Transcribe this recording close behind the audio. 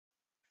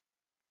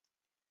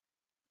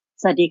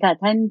สวัสดีค่ะ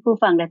ท่านผู้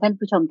ฟังและท่าน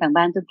ผู้ชมทาง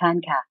บ้านทุกท่าน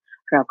ค่ะ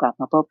เรากลับ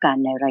มาพบกัน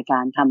ในรายกา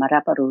รธรรมรั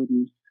บอรุณ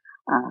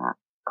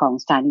ของ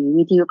สถานี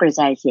วิทยุกระ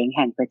จายเสียงแ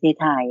ห่งประเทศ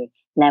ไทย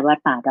และวัด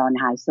ป่าดอน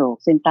หายโศก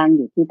ซึ่งตั้งอ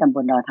ยู่ที่ตำบ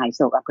ลดอนหายโ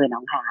ศกอำเภอหน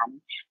องหาน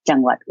จัง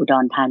หวัดอุด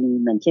รธานี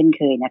เหมือนเช่นเ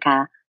คยนะคะ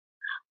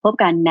พบ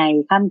กันใน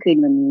ค่ำคืน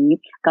วันนี้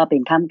ก็เป็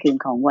นค่ำคืน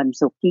ของวัน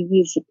ศุกร์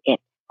ที่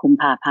21กุม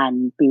ภาพัน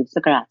ธ์ปีพุทธ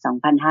ศักราช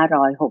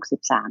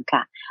2563ค่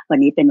ะวัน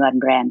นี้เป็นวัน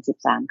แรม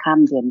13ค่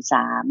ำเดือน3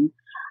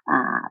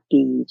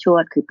ปีชว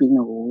ดคือปีห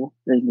นู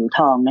หรือหนูท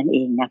องนั่นเอ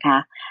งนะคะ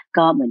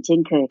ก็เหมือนเช่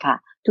นเคยค่ะ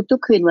ทุ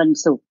กๆคืนวัน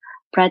ศุกร์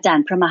พระอาจาร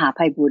ย์พระมหาไพ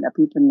บูลย์อ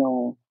ภิปุโน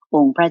อ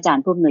งค์พระอาจาร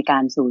ย์ผู้อำนวยกา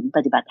รศูนย์ป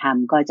ฏิบัติธรรม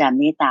ก็จะ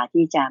เมตตา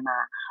ที่จะมา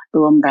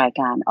ร่วมราย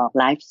การออก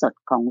ไลฟ์สด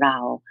ของเรา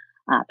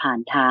ผ่าน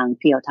ทาง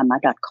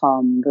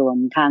peelthama.com รวม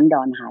ทั้งด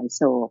อนหายโ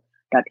ศก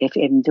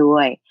 .fm ด้ว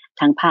ย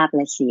ทั้งภาพแล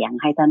ะเสียง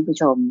ให้ท่านผู้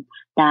ชม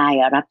ได้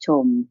รับช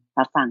ม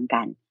รับฟัง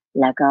กัน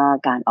แล้วก็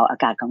การออกอา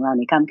กาศของเราใ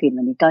นค่ำคืน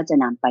วันนี้ก็จะ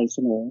นำไปเส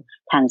นอ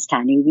ทางสถ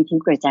านีวิทยุ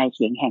กระจายเ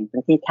สียงแห่งปร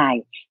ะเทศไทย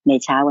ใน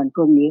เช้าวันพ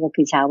รุ่งนี้ก็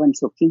คือเช้าวัน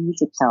ศุกร์ที่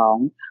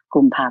22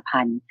กุมภา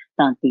พันธ์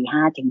ตอน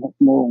 5:00 ถึง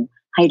 6:00 น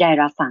ให้ได้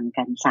รับฟัง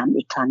กันซ้ำ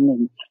อีกครั้งหนึ่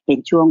งเป็น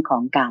ช่วงขอ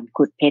งการ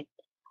ขุดเพชร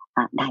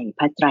ในพ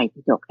ระไตร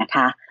ปิฎกนะค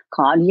ะข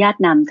ออนุญาต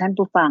นำท่าน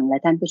ผู้ฟังและ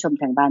ท่านผู้ชม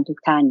ทางบ้านทุก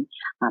ท่าน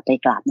ไป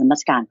กราบนมั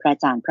สการพระอา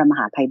จารย์พระมห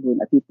าไพบูล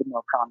ย์อภิปุโน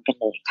พร้อมกัน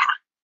เลยค่ะ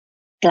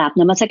กราบ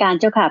นมัสการ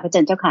เจ้าค่ะพระอาจ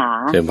ารย์เจ้าค่ะ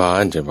เชิญพ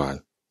รเชิญพร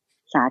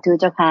สาธุ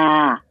เจ้าค่ะ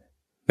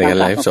ในการ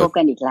ไลฟ์สดพบ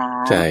กันอีกแล้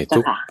วใช่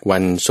ทุกวั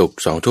นศุกร์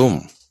 20:00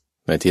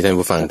 นที่ท่าน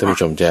ผู้ฟังท่านผู้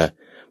ชมจะ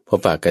พบ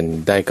ปะกัน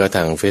ได้ก็ท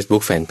าง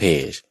Facebook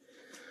Fanpage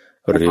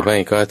หรือไม่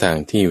ก็ทาง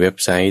ที่เว็บ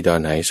ไซต์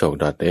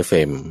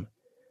donhaisok.fm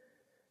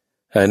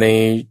ใน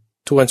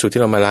ทุกวันศุกร์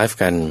ที่เรามาไลฟ์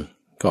กัน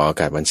ก็ออกอา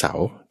กาศวันเสา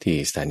ร์ที่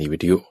สถานีวิ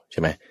ทยุใช่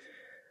ไหม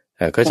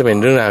ก็จะเป็น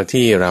เรื่องราว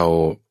ที่เรา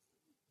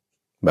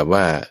แบบ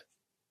ว่า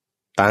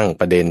ตั้ง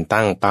ประเด็น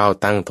ตั้งเป้า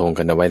ตั้งธง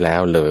กันเอาไว้แล้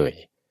วเลย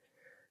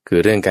คือ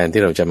เรื่องการ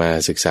ที่เราจะมา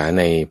ศึกษาใ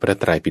นพระ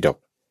ไตรปิฎก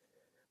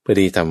เพื่อ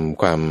ที่ท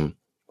ำความ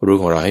รู้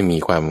ของเราให้มี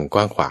ความก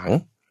ว้างขวาง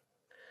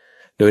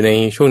โดยใน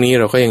ช่วงนี้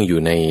เราก็ยังอยู่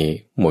ใน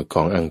หมวดข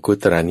องอังคุ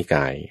ตรนิก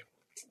าย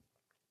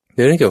เ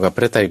รื่องเกี่ยวกับพ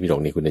ระไตรปิฎก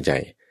นี่คุณใจ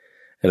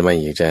เรา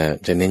อยาก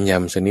จะเน้นย้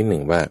ำสักนิดหนึ่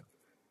งว่า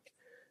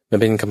มัน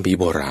เป็นคัมภีร์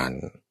โบราณ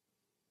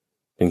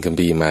เป็นคัม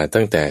ภีร์มา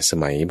ตั้งแต่ส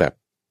มัยแบบ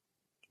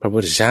พระพุ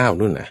ทธเจ้า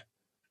นู่นนะ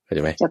เข้าใจ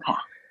ไหมเจ้าค่ะ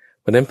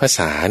เพราะนั้นภาษ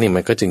าเนี่ยมั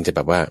นก็จึงจะแบ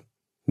บว่า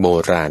โบ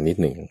ราณนิด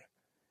หนึ่ง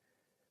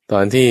ต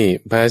อนที่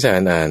พระอาจาร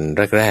ย์อ่าน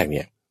แรกๆเ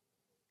นี่ย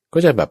ก็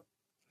จะแบบ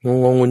ง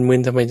งๆมึ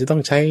นๆทำไมจะต้อ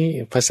งใช้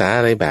ภาษาอ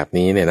ะไรแบบ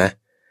นี้เนี่ยนะ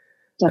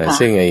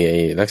ซึ่งไอ้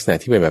ลักษณะ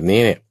ที่เป็นแบบนี้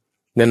เนี่ย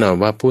แน่นอน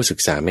ว่าผู้ศึก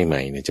ษาให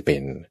ม่ๆเนี่ยจะเป็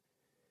น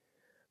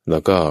แล้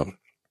วก็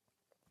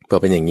พอ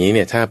เป็นอย่างนี้เ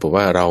นี่ยถ้าบอก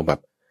ว่าเราแบบ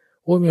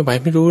โอ้ย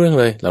ไม่รู้เรื่อง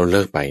เลยเราเ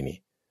ลิกไปนี่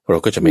เรา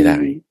ก็จะไม่ได้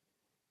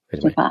ใช่ไ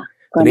หม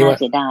ก็น่า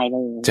เสียดายเล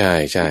ย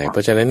ใช่เพร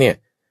าะฉะนั้นเนี่ย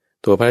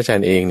ตัวพระอาจาร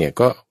ย์เองเนี่ย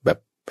ก็แบบ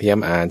พยายาม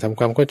อ่านทำ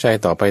ความเข้าใจ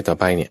ต่อไ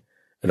ปเนี่ย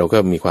เราก็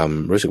มีความ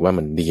รู้สึกว่า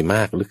มันดีม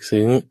ากลึก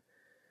ซึ้ง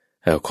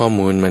ข้อ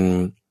มูลมัน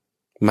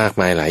มาก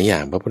มายหลายอย่า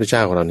งพระพุทธเจ้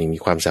าของเรานี่มี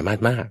ความสามารถ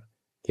มาก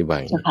ที่ว่า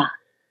อย่างนี้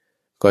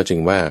ก็จึง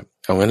ว่า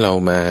เอางั้นเรา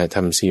มาท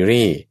ำซี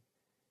รีส์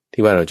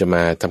ที่ว่าเราจะม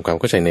าทำความ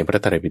เข้าใจในพร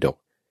ะไตรปิฎก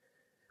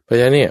เพราะฉ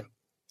ะนั้นเนี่ย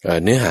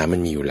เนื้อหามัน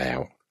มีอยู่แล้ว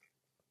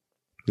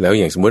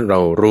อย่างสมมุติเรา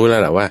รู้แล้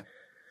วแหละว่า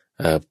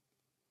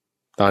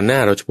ตอนหน้า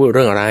เราจะพูดเ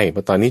รื่องอะไรพ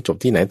อตอนนี้จบ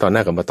ที่ไหนตอนหน้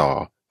าก็มาต่อ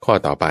ข้อ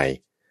ต่อไป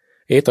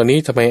ตอนนี้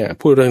ทำไม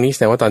พูดเรื่องนี้แส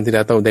ดงว่าตอนที่แ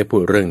ล้วต้องได้พู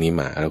ดเรื่องนี้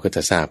มาเราก็จ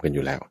ะทราบกันอ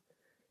ยู่แล้ว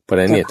เพราะฉะ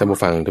นั้นเนี่ยท่านผู้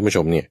ฟังท่านผู้ช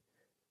มเนี่ย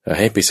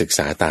ให้ไปศึกษ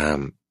าตาม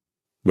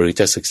หรือ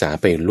จะศึกษา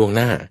ไปล่วงห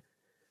น้า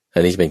อั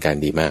นนี้จะเป็นการ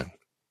ดีมาก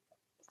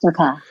เจ้า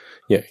ค่ะ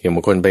อย่างบ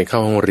างคนไปเข้า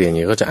ห้องเรียนเ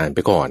นี่ยก็จะอ่านไป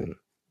ก่อน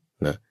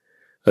นะ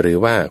หรือ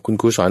ว่าคุณ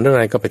ครูสอนเรื่องอ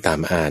ะไรก็ไปตาม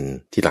อ่าน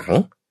ทีหลัง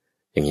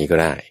อย่างนี้ก็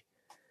ได้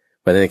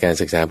เพราะในการ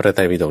ศึกษาพระไต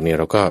รปิฎกเนี่ย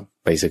เราก็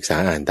ไปศึกษา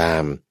อ่านตา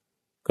ม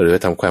หรือ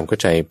ทำความเข้า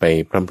ใจไป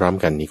พร้อม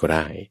ๆกันนี้ก็ไ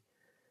ด้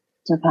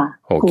เจ้าค่ะ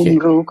คุณ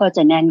รู้ก็จ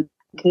ะแน่น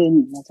ขึ้น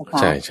นะเจ้าค่ะ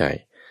ใช่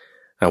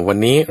วัน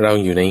นี้เรา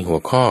อยู่ในหัว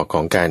ข้อข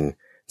องการ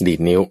ดีด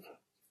นิ้ว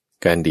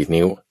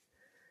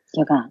เ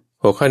จ้าค่ะ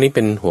หัวข้อนี้เ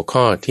ป็นหัว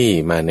ข้อที่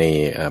มาใน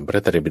พร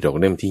ะไตรปิฎก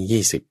เล่ม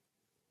ที่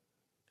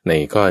20ใน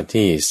ข้อ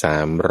ที่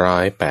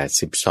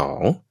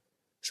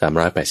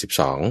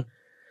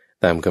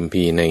382ตามคัม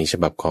ภีร์ในฉ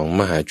บับของ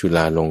มหาจุฬ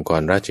าลงก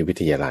รณราชวิ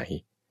ทยาลัย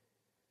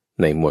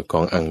ในหมวดข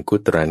องอังคุ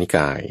ตรนิก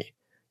าย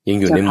ยัง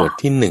อยู่ในหมวด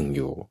ที่1อ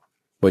ยู่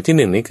หมวดที่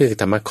1นี้คือ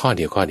ธรรมะข้อเ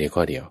ดียว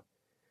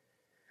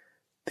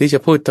ที่จะ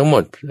พูดทั้งหม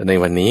ดใน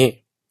วันนี้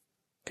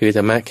คือธ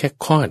รรมะแค่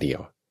ข้อเดียว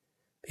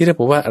ที่เราบ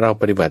อกว่าเรา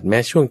ปฏิบัติแม้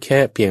ช่วงแค่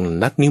เพียง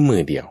ลัดนิ้วมื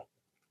อเดียว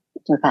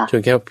ช่ว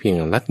งแค่เพียง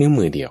ลัดนิ้ว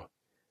มือเดียว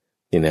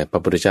นี่นะพร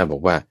ะพุทธเจ้าบอ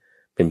กว่า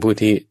เป็นผู้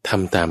ที่ท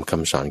ำตามค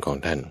ำสอนของ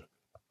ท่าน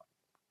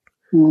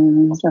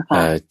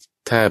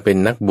ถ้าเป็น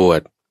นักบว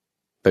ช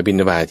ไปบิณ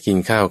ฑบาตกิน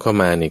ข้าวเข้า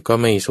มาเนี่ยก็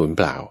ไม่สูญเ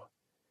ปล่า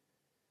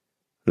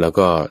แล้ว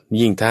ก็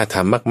ยิ่งถ้าท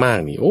ำมาก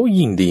ๆนี่โอ้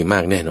ยิ่งดีม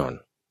ากแน่นอน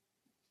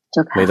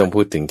ไม่ต้อง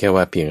พูดถึงแค่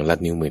ว่าเพียงลัด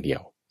นิ้วมือเดีย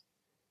ว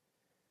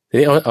ที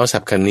นี้เอาศั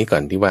พท์คำนี้ก่อ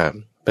นที่ว่า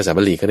ภาษาบ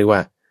าลีเขาเรียกว่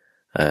า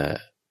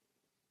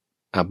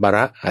อัปปะร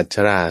ะอัช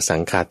ราสั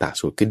งคาตะ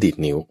สูตรคือดีด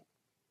นิ้ว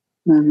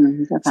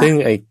ซึ่ง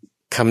ไอ้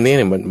คำนี้เ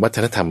นี่ยมันวัฒ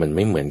นธรรมมันไ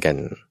ม่เหมือนกัน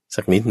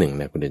สักนิดหนึ่ง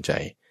นะคุณเดินใจ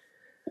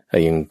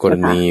อย่างกร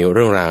ณีเ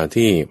รื่องราว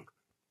ที่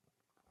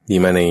มี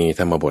มาใน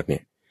ธรรมบทเนี่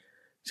ย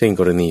เช่น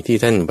กรณีที่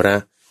ท่านพระ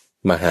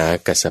มหา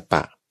กัสส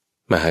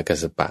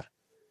ปะ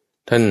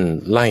ท่าน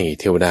ไล่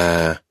เทวดา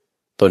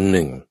ตนห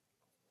นึ่ง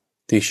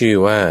ที่ชื่อ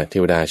ว่าเท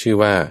วดาชื่อ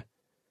ว่า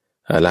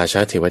ราชา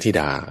เทวธิ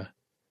ดา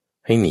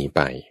ให้หนีไ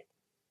ป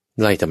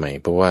ไล่ทำไม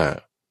เพราะว่า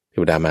เท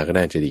วดามาก็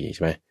น่าจะดีใ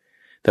ช่ไหม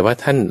แต่ว่า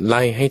ท่านไ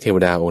ล่ให้เทว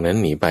ดาองค์นั้น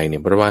หนีไปเนี่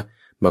ยเพราะว่า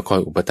มาคอย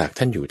อุปถัมภ์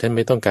ท่านอยู่ท่านไ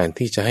ม่ต้องการ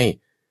ที่จะให้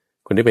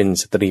คนที่เป็น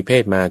สตรีเพ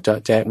ศมาเจาะ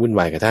แจ๊ะวุ่น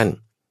วายกับท่าน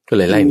ก็เ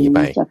ลยไล่หนีไป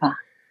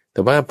แ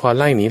ต่ว่าพอ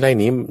ไล่หนี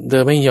เธ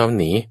อไม่ยอม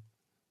หนี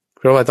เ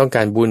พราะว่าต้องก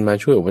ารบุญมา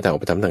ช่วยอุปถั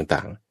มภ์ต่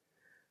าง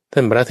ๆท่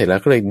านพระเถระ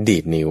ก็เลยดี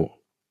ดนิ้ว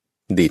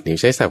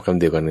ใช้ศัพท์คำ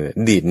เดียวกันเลย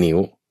ดีดนิ้ว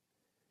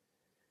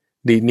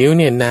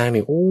เนี่ยนางเ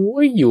นี่ยโอ้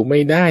ยอยู่ไม่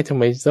ได้ทำ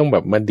ไมต้องแบ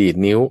บมาดีด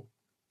นิ้ว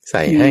ใ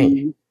ส่ให้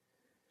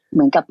เห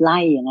มือนกับไล่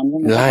อย่างนั้นใช่ไ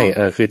หมไล่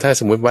คือถ้า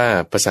สมมุติว่า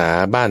ภาษา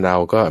บ้านเรา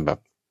ก็แบบ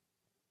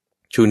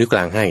ชูนิ้วกล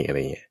างให้อะไร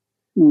เงี้ย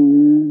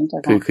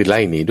คือไล่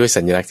หนีด้วย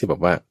สัญลักษณ์ที่แบ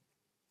บว่า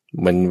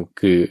มัน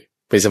คือ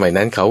เป็นสมัย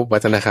นั้นเขาวั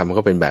ฒนธรรมมัน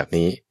ก็เป็นแบบ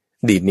นี้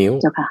ดีดนิ้ว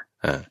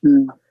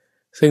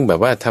ซึ่งแบบ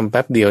ว่าทำแ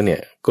ป๊บเดียวเนี่ย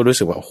ก็รู้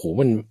สึกว่าโอ้โห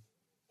มัน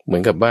เหมื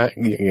อนกับว่า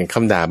อย่างค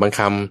ำด่าบางค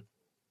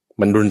ำ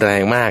มันรุนแร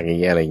งมากอย่า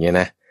งเงี้ยอะไรเงี้ย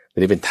นะ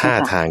นี่เป็นท่า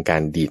ทางกา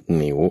รดีด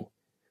นิ้ว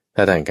เพร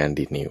าะฉ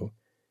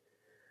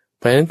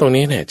ะนั้นตรง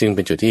นี้เนี่ยจึงเ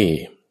ป็นจุดที่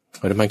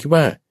อาตมาคิด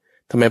ว่า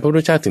ทำไมพระพุท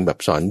ธเจ้าถึงแบบ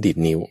สอนดีด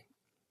นิ้ว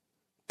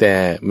แต่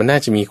มันน่า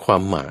จะมีควา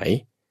มหมาย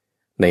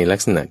ในลัก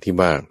ษณะที่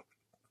ว่า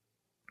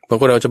บาง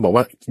คนเราจะบอก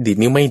ว่าดีด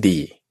นิ้วไม่ดี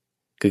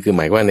คือห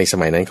มายว่าในส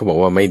มัยนั้นเขาบอก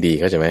ว่าไม่ดี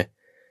เข้าใจไหม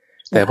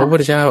แต่พระพุท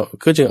ธเจ้า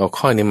ก็จึงเอา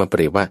ข้อนี้มาเป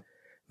รียบว่า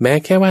แม้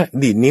แค่ว่า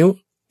ดีดนิ้ว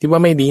ที่ว่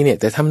าไม่ดีเนี่ย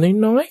แต่ท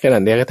ำน้อยๆขนา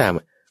ดนี้ก็ตาม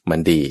มัน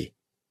ดี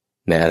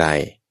ในอะไร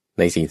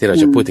ในสิ่งที่เรา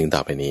จะพูดถึงต่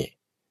อไปนี้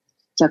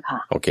เจ้าค่ะ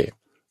โอเค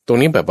ตรง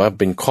นี้แบบว่าเ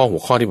ป็นหั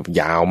วข้อที่แบบ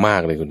ยาวมา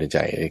กเลยคุณใจ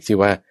ที่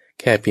ว่า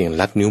แค่เพียง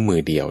ลัดนิ้วมื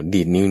อเดียว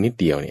ดีดนิ้วนิด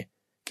เดียวเนี่ย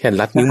แค่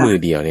ลัดนิ้วมือ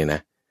เดียวเนี่ยนะ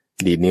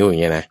ดีดนิ้วอย่า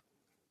งเงี้ยนะ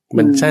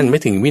มันสั้นไม่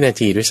ถึงวินา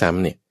ทีด้วยซ้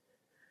ำเนี่ย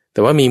แต่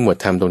ว่ามีหมวด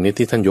ธรรมตรงนี้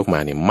ที่ท่านยกมา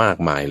เนี่ยมาก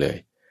มายเลย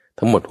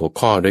ทั้งหมดหัว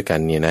ข้อด้วยกัน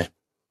เนี่ยนะ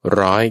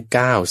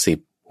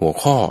190หัว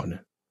ข้อน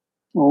ะ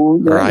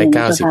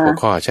190หัว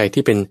ข้อใช่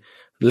ที่เป็น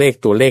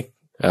ตัวเลข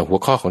หัว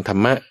ข้อของธร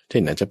รมะเช่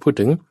นอาจจะพูด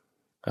ถึง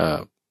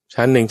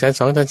ชั้น1ชั้น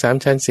2ชั้น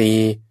3ชั้น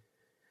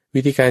4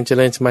วิธีการเจ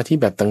ริญสมาธิ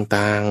แบบ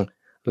ต่าง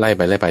ๆไล่ไ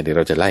ปเดี๋ยวเ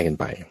ราจะไล่กัน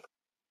ไป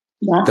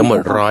ทั้งหมด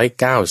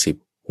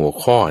190หัว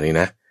ข้อนี่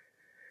นะ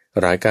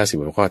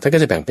190หัวข้อท่านก็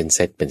จะแบ่งเป็นเซ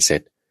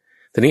ต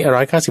ทีนี้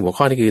190หัว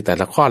ข้อนี่คือแต่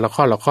ละข้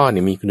อ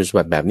นี่มีคุณสม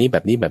บัติแบบนี้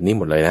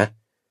หมดเลยนะ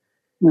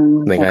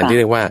ในการที่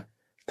เรียกว่า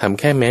ทำ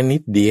แค่แม้นิ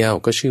ดเดียว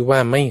ก็ชื่อว่า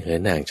ไม่เหิ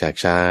นห่างจาก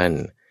ฌาน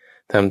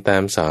ทำตา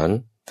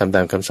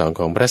มคำสอน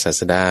ของพระศา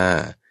สดา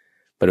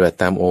ปฏิบัติ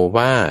ตามโอว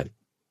าท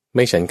ไ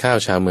ม่ฉันข้าว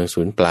ชาวเมือง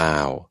ศูนย์เปล่า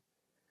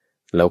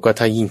แล้วก็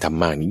ถ้ายิ่งท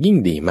ำมากนี่ยิ่ง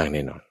ดีมากแ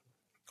น่นอน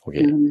โอเค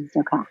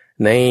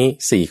ใน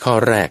4ข้อ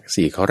แรก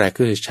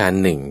คือฌาน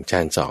1ฌา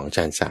น2ฌ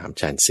าน3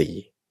ฌาน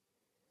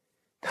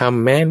4ท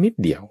ำแม้นิด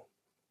เดียว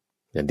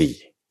จะดี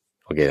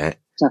โอเคนะ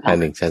ฌาน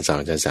1ฌาน2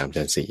ฌาน3ฌ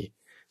าน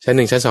4ฌาน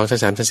1ฌาน2ฌาน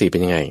3ฌาน4เป็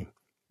นยังไง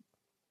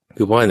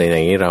คือเพราะว่าใน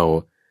นี้เรา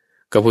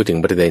ก็พูดถึง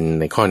ประเด็น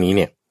ในข้อนี้เ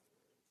นี่ย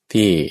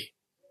ที่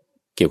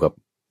เกี่ยวกับ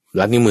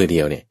ลัดนิ้วมือเดี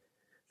ยวเนี่ย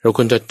เราค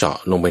วรจะเจาะ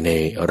ลงไปใน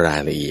ราย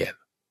ละเอียด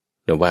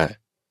หรือว่า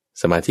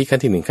สมาธิขั้น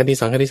ที่1ขั้นที่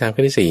2ขั้นที่3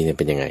ขั้นที่4เนี่ย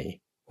เป็นยังไง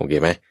โอเค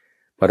ไหม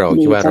เพราะเรา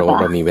คิดว่าเรา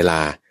มีเวลา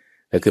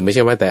แต่คือไม่ใ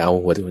ช่ว่าแต่เอา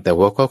หั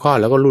วข้อ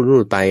แล้วก็รู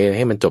ดไปใ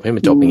ห้มันจบอย่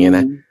างเงี้ยน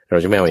ะเรา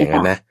จะไม่เอาอย่าง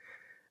นั้นนะ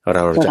เร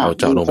าจะเอา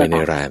เจาะลงไปใน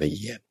รายละเ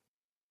อียด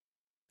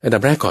อันดั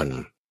บแรกก่อน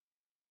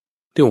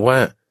ที่บอกว่า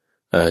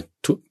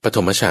ปฐ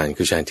มฌาน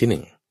คือฌานที่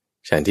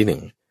1ฌานที่1เ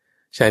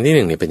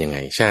นี่ยเป็นยังไง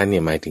ฌานเนี่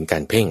ยหมายถึงกา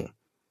รเพ่ง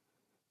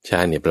ฌา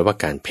นเนี่ยแปลว่า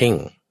การเพ่ง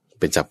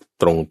เป็นจับ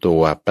ตรงตั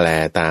วแปล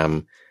ตาม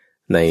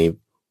ใน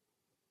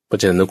พ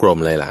จนานุกรม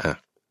เลยล่ะ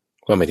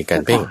ว่าหมายถึงกา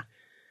รเพ่ง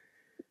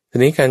ที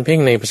นี้การเพ่ง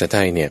ในภาษาไท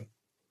ยเนี่ย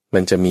มั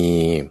นจะมี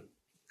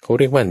เขา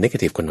เรียกว่า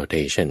negative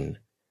connotation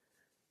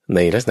ใน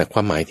ลักษณะคว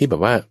ามหมายที่แบ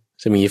บว่า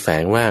จะมีแฝ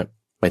งว่า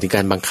หมายถึงก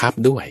ารบังคับ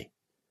ด้วย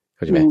เ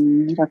ข้าใจไหม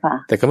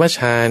แต่คำว่าฌ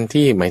าน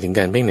ที่หมายถึง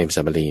การเพ่งในภาษ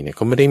าบาลีเนี่ยเข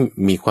าไม่ได้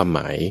มีความหม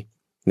าย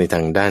ในท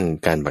างด้าน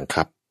การบัง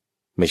คับ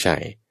ไม่ใช่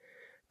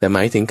แต่หม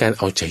ายถึงการเ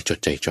อาใจจด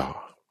ใจจ่อ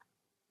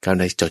การ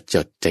ได้จ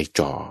ดใจ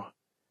จ่อ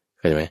เ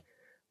ข้าใจไหม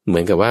เหมื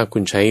อนกับว่าคุ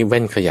ณใช้แว่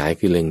นขยาย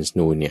คือเลนส์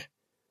นูนเนี่ย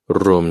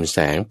รวมแส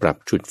งปรับ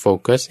จุดโฟ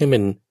กัสให้มั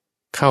น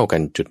เข้ากั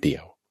นจุดเดี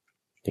ยว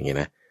อย่างนี้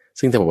นะ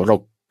ซึ่งถ้าบอกว่าเรา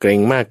เกรง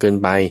มากเกิน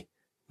ไป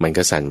มัน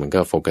ก็สั่นมันก็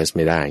โฟกัสไ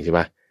ม่ได้ใช่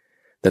ปะ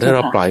แต่ถ้าเร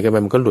าปล่อยกันไป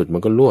มันก็หลุดมั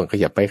นก็ล่วงข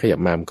ยับไปขยับ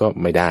มามันก็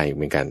ไม่ได้เห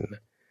มือนกัน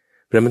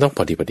เพราะมันต้องพ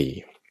อดี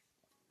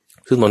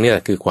ซึ่งตรงนี้แหล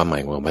ะคือความหมา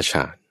ยของฌ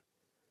าน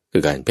คื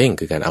อการเพ่ง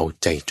คือการเอา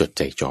ใจจดใ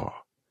จจ่อ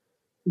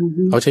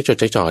เอาใจจด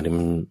ใจจ่อเนี่ย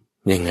มัน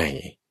ยังไง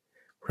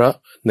เพราะ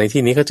ใน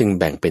ที่นี้ก็จึง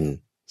แบ่งเป็น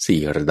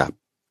4ระดับ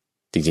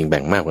จริงๆแ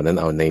บ่งมากกว่านั้น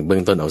เอาในเบื้อ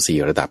งต้นเอา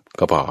4ระดับ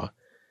ก็พอ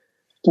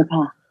เจ้า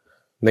ค่ะ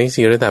ใน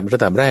4ระดั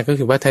บแรกก็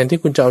คือว่าแทนที่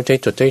คุณจะเอาใจ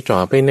จดใจจ่อ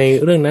ไปใน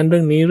เรื่องนั้นเรื่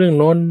องนี้เรื่อง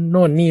โ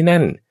น้นนี่นั่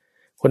น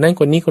คนนั้น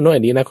คนนี้คนโน้นอ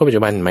ดีตนะคนปัจ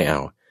จุบันไม่เอา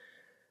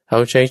เอ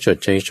าใจจด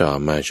ใจจ่อ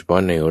มาเฉพา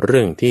ะในเ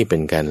รื่องที่เป็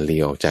นการหลี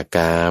กออกจากก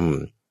าม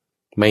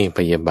ไม่พ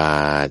ยาบ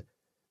าท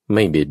ไ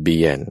ม่เบียดเ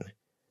บียน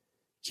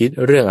คิด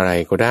เรื่องอะไร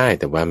ก็ได้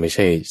แต่ว่าไม่ใ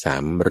ช่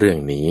3เรื่อง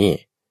นี้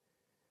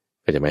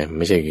เข้าใจไหมไ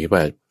ม่ใช่คิด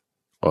ว่า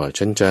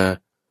ฉันจะ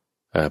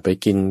ไป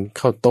กิน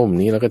ข้าวต้ม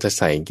นี้แล้วก็จะ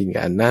ใส่กินกั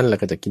บอันนั้นแล้ว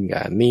ก็จะกินกับ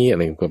อันนี้อะไ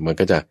รมัน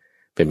ก็จะ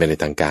เป็นไปใน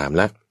ทางกาม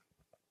ละ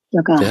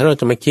แต่ถ้าเรา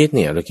จะมาคิดเ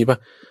นี่ยเราคิดว่า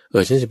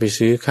ฉันจะไป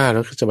ซื้อข้าวแล้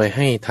วก็จะไปใ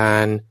ห้ทา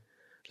น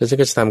แล้วฉัน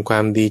ก็จะทำควา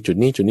มดีจุด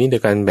นี้โด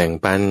ยการแบ่ง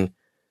ปัน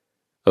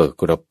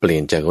เราเปลี่ย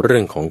นจากเรื่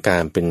องของกา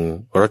รเป็น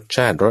รสช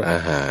าติรสอา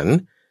หาร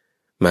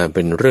มาเ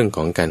ป็นเรื่องข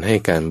องการให้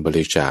การบ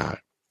ริจาค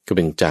ก็เ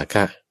ป็นจาค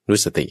ะนุ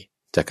สติ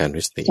จากการ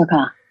นุสติ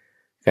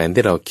การ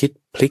ที่เราคิด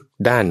พลิก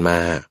ด้านมา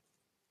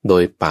โด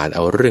ยปาดเอ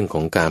าเรื่องข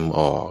องกามอ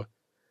อก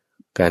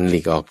การหลี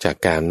กออกจาก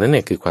กามนั้นเ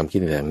นี่ยคือความคิด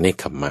ในทางเนค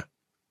ขมมะ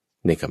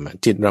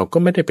จิตเราก็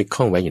ไม่ได้ไปค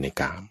ล้องไว้อยู่ใน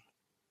กาม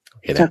โอ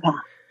เคนะ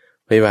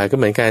พยาบาทก็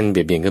เหมือนกันเ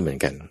บียดเบียนก็เหมือ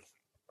นกัน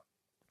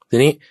ที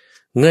นี้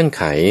เงื่อนไ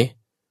ข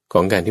ข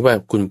องการที่ว่า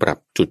คุณปรับ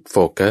จุดโฟ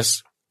กัส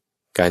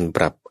การป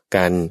รับก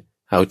าร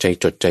เอาใจ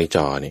จดใจ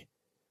จ่อเนี่ย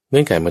เ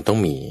งื่อนไขมันต้อง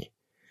มี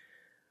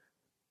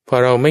พอ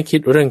เราไม่คิด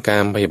เรื่องกา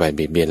รพยาบาทเ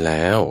บียดเบียนแ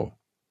ล้ว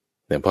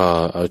แต่พอ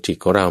เอาจิต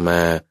ของเรามา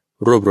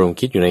รวบรวม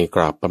คิดอยู่ในก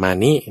รอบประมาณ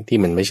นี้ที่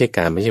มันไม่ใช่ก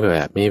ารไม่ใช่แ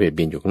บบไม่ใช่เบียดเ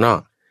บียนอยู่ข้างนอก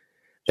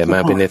แต่มา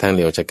เป็นในทางเห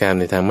ลียวจากการ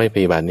ในทางไม่พ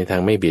ยาบาทในทา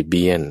งไม่เบียดเ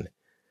บียน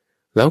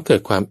แล้วเกิ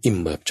ดความอิ่ม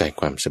เอิบใจ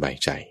ความสบาย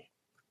ใจ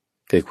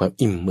เกิดความ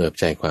อิ่มเอิบ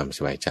ใจความ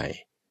สบายใจ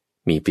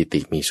มีปิติ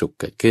มีสุข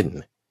เกิดขึ้น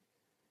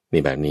ใน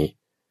แบบนี้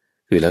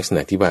คือลักษณ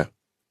ะที่ว่า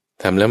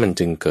ทำแล้วมัน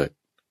จึงเกิด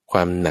คว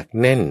ามหนัก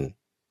แน่น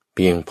เ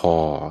พียงพอ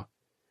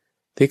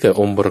ที่เกิด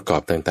องค์ประกอ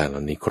บต่างๆเหล่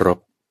านี้ครบ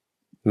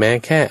แม้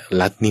แค่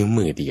ลัดนิ้ว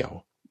มือเดียว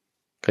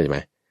เข้าใจไหม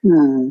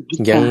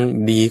ยัง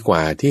ดีกว่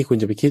าที่คุณ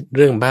จะไปคิดเ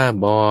รื่องบ้า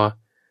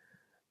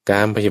ก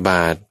ารพยาบ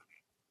าท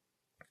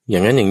อย่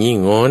างนั้นอย่างนี้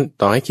งน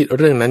ต่อให้คิดเ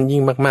รื่องนั้นยิ่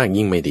งมากๆ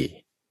ยิ่งไม่ดี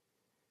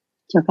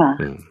เจ้าค่ะ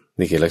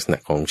นี่คือลักษณะ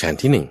ของฌาน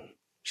ที่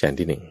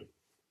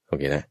1โอ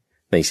เคนะ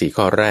ใน4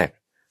ข้อแรก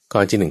ข้อ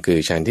ที่1คือ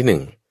ฌานที่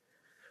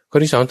1ข้อ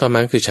ที่2ต่อมา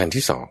คือฌาน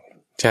ที่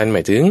2ฌานหม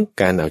ายถึง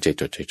การเอาใจ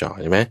จดใจจ่อ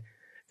ใช่ไหม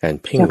การ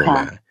เพ่งลง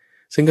มา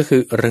ซึ่งก็คื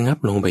อระงับ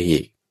ลงไปอี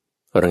ก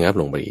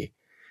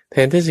แท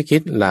นที่จะคิ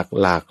ดหล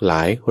ากหล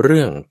ายเ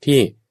รื่องที่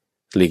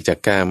หลีกจาก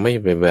การไม่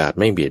ไปแบบ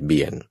ไม่เบียดเ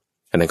บียน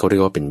อันนั้นเขาเรีย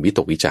กว่าเป็นวิต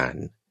กวิจาร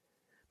ณ์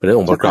เป็นเรื่อง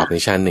องค์ประกอบใน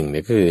ฌาน1เ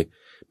นี่ยคือ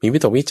มีวิ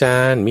ตกวิจา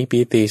รณ์มีปี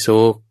ติ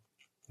สุข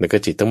แล้วก็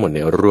จิตทั้งหมดเ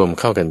นี่ยรวม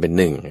เข้ากันเป็น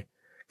หนึ่ง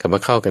คำว่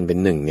าเข้ากันเป็น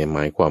หนึ่งเนี่ยหม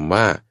ายความ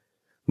ว่า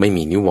ไม่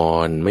มีนิว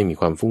รณ์ไม่มี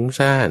ความฟุ้ง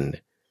ซ่าน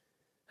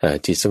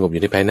จิตสงบอ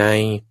ยู่ในภายใน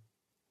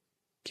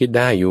คิดไ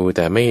ด้อยู่แ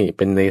ต่ไม่เ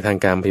ป็นในทาง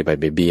การปฏิบัติ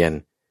เบียดเบียน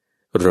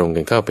รวม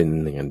กันเข้าเป็น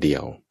หนึ่งอันเดีย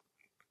ว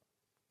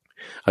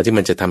เอาที่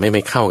มันจะทำให้ไ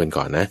ม่เข้ากัน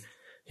ก่อนนะ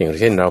อย่าง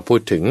เช่นเราพู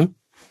ดถึง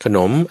ขน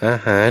มอา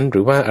หารหรื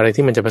อว่าอะไร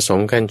ที่มันจะผสม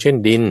กันเช่น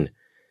ดิน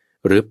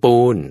หรือปู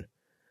น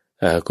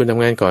คุณท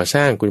ำงานก่อส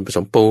ร้างคุณผส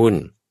มปูน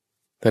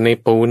แต่ใน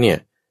ปูนเนี่ย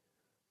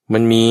มั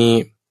นมี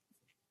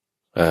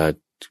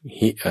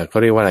เขา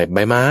เรียกว่าอะไรใบ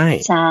ไม้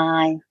ทรา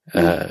ย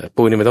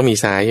ปูนเนี่ยมันต้องมี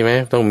ทรายใช่ไหม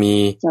ต้องมี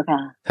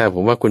ถ้าผ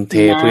มว่าคุณเท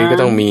พื้นก็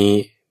ต้องมี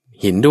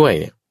หินด้วย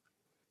เนี่ย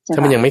ถ้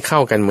ามันยังไม่เข้า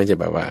กันมันจะ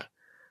แบบว่า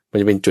มัน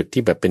จะเป็นจุด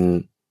ที่แบบเป็น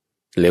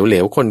เหล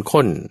วๆ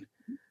ข้น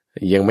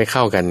ๆยังไม่เ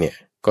ข้ากันเนี่ย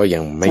ก็ยั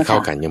งไม่เข้า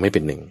กันยังไม่เ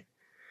ป็นหนึ่ง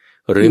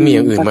หรือมีอย่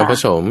างอื่นมาผ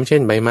สมเช่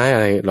นใบไม้อะ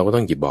ไรเราก็ต้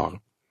องหยิบบอก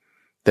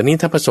แต่นี้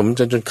ถ้าผสม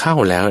จนเข้า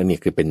แล้วอันนี้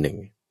คือเป็นหนึ่ง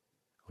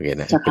โอเค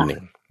นะเป็นหนึ่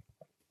ง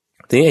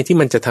ทีนี้ไอ้ที่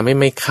มันจะทำให้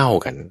ไม่เข้า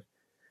กัน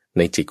ใ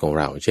นจิตของ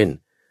เราเช่น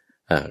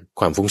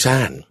ความฟุ้งซ่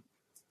าน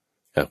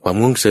ความ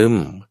ง่วงซึม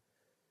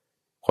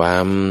ควา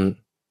ม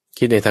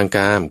คิดในทางก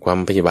ารความ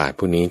พยาบาทพ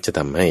วกนี้จะท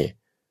ำให้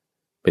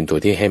เป็นตัว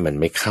ที่ให้มัน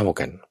ไม่เข้า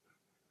กัน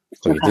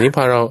ทีนี้พ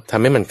อเราท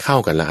ำให้มันเข้า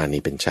กันละอัน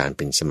นี้เป็นฌานเ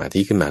ป็นสมาธิ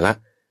ขึ้นมาละ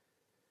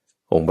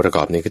องค์ประก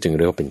อบนี้ก็จึงเ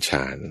รียกว่าเป็นฌ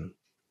าน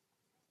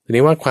ที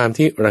นี้ว่าความ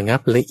ที่ระงับ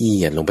ละเอี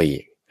ยดลงไปอี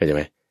กเข้าใจไห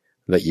ม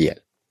ละเอียด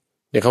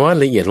แต่คำว่า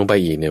ละเอียดลงไป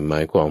อีกเนี่ยหม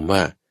ายความว่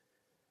า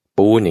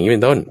ปูนอย่างนี้เ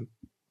ป็นต้น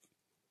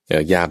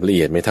หยาบละเ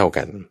อียดไม่เท่า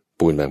กัน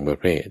ปูนบางประ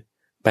เภท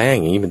แป้ง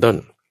อย่างนี้เป็นต้น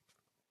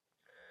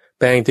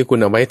แป้งที่คุณ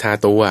เอาไว้ทา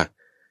ตัว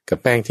กับ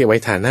แป้งที่ไว้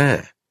ทาหน้า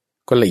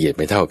ก็ละเอียด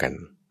ไม่เท่ากัน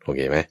โอเค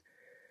ไหม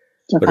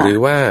หรือ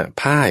ว่า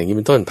ผ้าอย่างนี้เ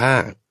ป็นต้นผ้า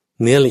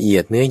เนื้อละเอีย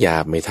ดเนื้อหยา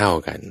บไม่เท่า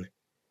กัน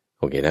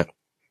โอเคนะ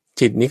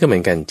จิตนี้ก็เหมื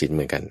อนกันจิตเห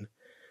มือนกัน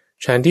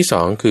ฌานที่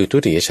2คือทุ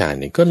ติยฌาน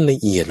เนี่ยก็ละ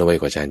เอียดลงไป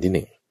กว่าฌานที่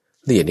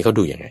1ละเอียดนี่เขา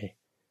ดูยังไง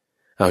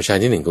เอาฌาน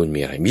ที่1คุณ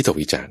มีอะไรวิตก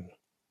วิจารณ์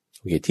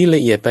โอเคที่ล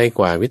ะเอียดไป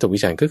กว่าวิตกวิ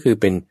จารณ์ก็คือ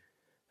เป็น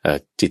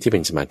จิตที่เป็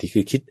นสมาธิ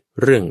คือคิด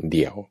เรื่องเ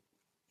ดียว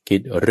แ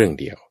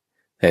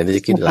ต่ถ้าจ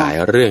ะคิดหลาย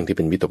เรื่องที่เ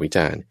ป็นวิตกวิจ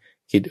ารณ์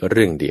คิดเ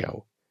รื่องเดียว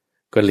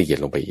ก็ละเอียด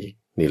ลงไปอีก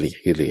นี่ละเอียด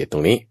คือละเอียดตร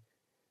งนี้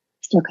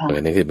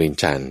นั่นคือเป็น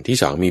ฌานที่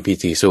2มีปี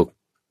ติสุข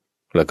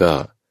แล้วก็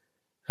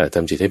ท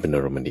ำจิตให้เป็นอ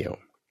ารมณ์เดียว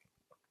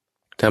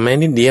ทำแม้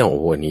นิดเดียวโอ้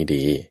โหอันนี้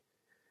ดี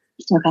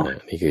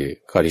นี่คือ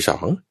ข้อที่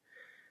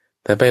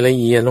2แต่ไปละ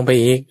เอียดลงไป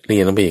อีก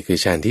คือ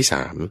ฌานที่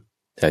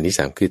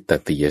3คือต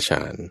ติยฌ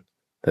าน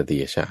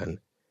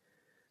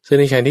ซึ่ง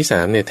ในฌานที่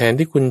3เนี่ยแทน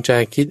ที่คุณจะ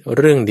คิด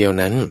เรื่องเดียว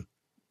นั้น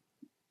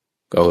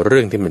ก็เอาเรื่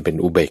องที่มันเป็น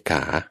อุเบกข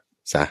า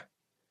ซะ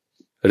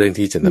เรื่อง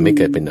ที่จะทำให้เ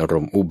กิดเป็นอาร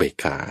มณ์อุเบก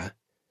ขา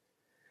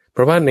เพ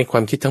ราะว่าในควา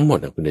มคิดทั้งหมด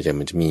คุณอาจารย์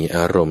มันจะมีอ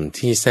ารมณ์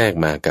ที่แทรก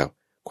มากับ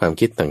ความ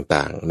คิด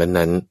ต่างๆ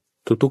นั้น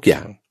ๆทุกๆอย่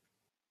าง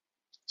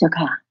เจ้า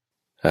ค่ะ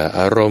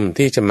อารมณ์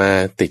ที่จะมา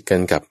ติดกั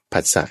นกับ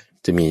ผัสสะ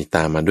จะมีต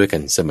ามมาด้วยกั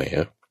นเสมอ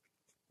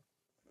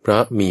เพรา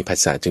ะมีผัส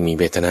สะจึงมี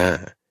เวทนา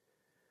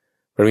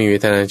เพราะมีเว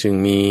ทนาจึง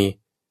มี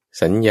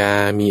สัญญา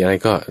มีอะไร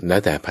ก็แล้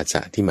วแต่ผัสส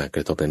ะที่มาก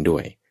ระทบนั้นด้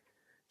วย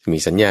มี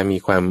สัญญามี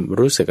ความ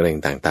รู้สึกอะไร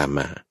ต่างๆตาม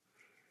มา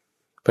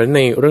เพราะใน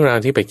เรื่องราว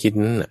ที่ไปคิด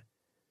นั้น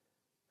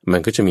มัน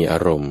ก็จะมีอา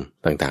รมณ์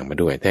ต่างๆมา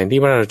ด้วยแทนที่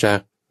ว่าเราจะ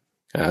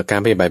การ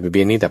ไปบ่ายเ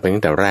บียนนี่แต่ไปตั้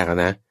งแต่แรกแล้ว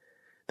นะ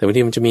แต่บาง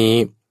ทีมันจะมี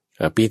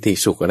ปีติ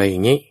สุขอะไรอย่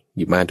างนี้ห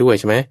ยิบมาด้วย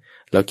ใช่ไหม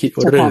เราคิด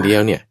เรื่องเดีย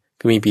วเนี่ย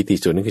ก็มีปีติ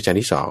สุขนั่นคือชั้น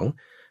ที่สอง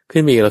ขึ้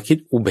นไปเราคิด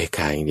อุเบกข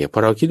าอย่างเดียวพอ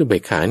เราคิดอุเบ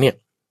กขาเนี่ย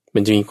มั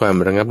นจะมีความ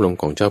ระงับลง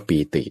ของเจ้าปี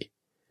ติ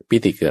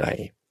คืออะไร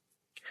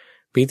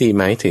ปีติ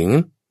หมายถึง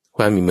ค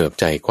วามมีเบิบ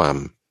ใจความ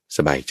ส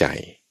บายใจ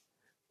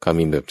ความ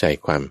มีเบิบใจ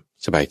ความ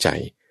สบายใจ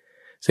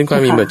ซึ่งควา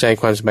มมีเบิบใจ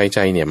ความสบายใจ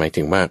เนี่ยหมาย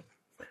ถึงว่า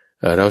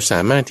เราส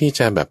ามารถที่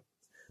จะแบบ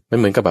มัน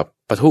เหมือนกับแบบ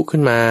ปะทุขึ้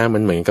นมามั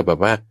นเหมือนกับแบ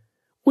บว่า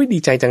อุ้ยดี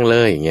ใจจังเล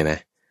ยอย่างเงี้ยนะ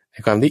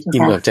ความที่อิ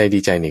นเบิบใจดี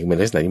ใจเนี่ยเป็น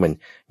ลักษณะที่มัน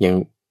ยัง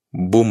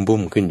บุ้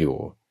มขึ้นอยู่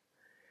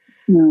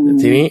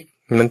ทีนี้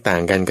มันต่า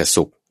งกันกับ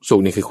สุข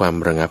นี่คือความ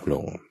ระงับล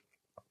ง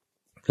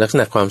ลักษ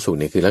ณะความสุข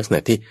นี่คือลักษณะ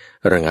ที่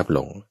ระงับล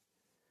ง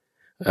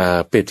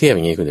เปรียบเทียบอ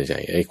ย่างนี้คุณใจ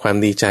ไอ้ความ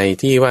ดีใจ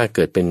ที่ว่าเ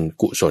กิดเป็น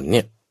กุศลเ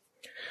นี่ย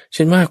เ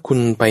ช่นว่าคุณ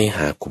ไปห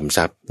าขุมท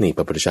รัพย์นี่พ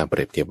ระพุทธเจ้าเป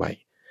รียบเทียบไว้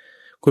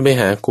คุณไป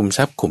หาขุมท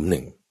รัพย์ขุมห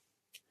นึ่ง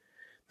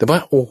แต่ว่า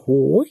โอ้โห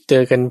เจ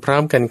อกันพร้อ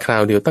มกันครา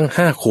วเดียวตั้ง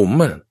5 ขุม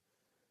อ่ะ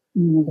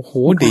โอ้โห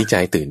ดีใจ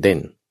ตื่นเต้น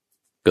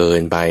เกิ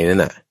นไปนั่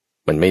นน่ะ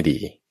มันไม่ดี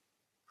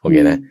โอเค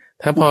นะ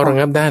ถ้าพอระ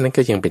งับได้นั้น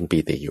ก็ยังเป็นปี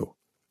ติอยู่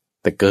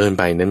แต่เกินไ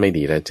ปนั้นไม่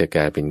ดีแล้วจะก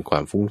ลายเป็นควา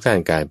มฟุ้งซ่าน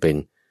กลายเป็น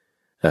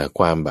ค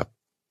วามแบบ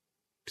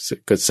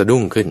สะดุ้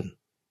งขึ้น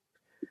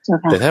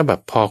แต่ถ้าแบบ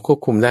พอควบ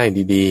คุมได้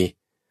ดี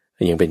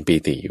ๆยังเป็นปี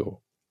ติอยู่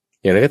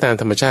อย่างไรก็ตาม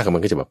ธรรมชาติของมั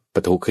นก็จะแบบป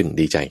ะทุขึ้น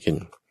ดีใจขึ้น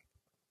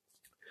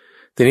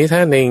ทีนี้ถ้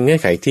าในเงื่อ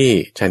นไขที่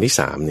ชั้นที่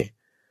3เนี่ย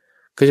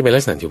ก็จะเป็นลั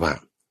กษณะที่ว่า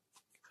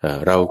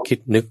เราคิด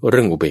นึกเ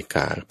รื่องอุเบกข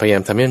าพยายา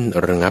มทำให้มัน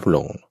ระงับล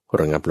ง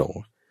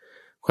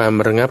ความ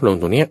ระงับลง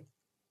ตรงนี้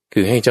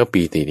คือให้เจ้า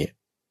ปีติเนี่ย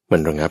มั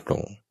นระงับล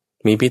ง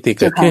มีปีติ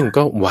เกิดขึ้น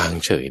ก็วาง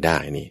เฉยได้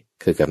นี่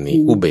คือคำนี้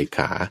อุเบกข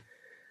า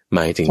หม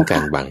ายถึงกา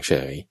รวางเฉ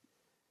ย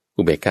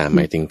อุเบกขาหม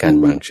ายถึงการ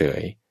วางเฉ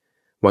ย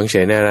วางเฉ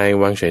ยในอะไร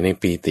วางเฉยใน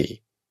ปีติ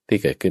ที่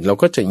เกิดขึ้นเรา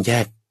ก็จะแย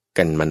ก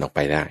กันมันออกไป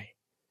ได้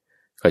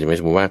ก็จะไม่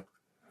สมมติว่า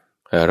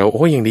เราโ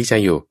อ้ยังดีใจ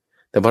อยู่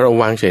แต่พอเรา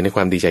วางเฉยในค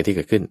วามดีใจที่เ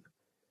กิดขึ้น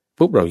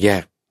ปุ๊บเราแย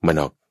กมัน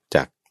ออกจ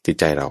ากจิต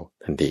ใจเรา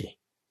ทันที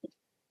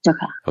เจ้า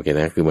ค่ะโอเค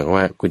นะคือหมายความ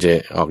ว่าคุณจะ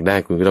ออกได้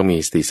คุณก็ต้องมี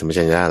สติสัมป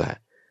ชัญญะแหละ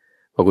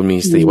พอคุณมี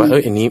สติว่า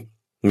อันนี้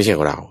ไม่ใช่ข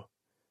องเรา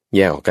แย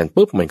กออกกัน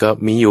ปุ๊บมันก็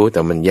มีอยู่แต่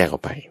มันแยกออ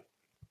กไป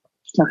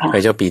ไอ้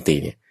เจ้าปีติ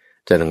เนี่ย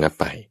จะระงับ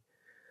ไป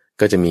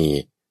ก็จะมี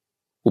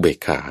อุเบก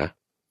ขา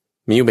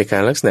มีอุเบกขา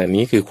ลักษณะ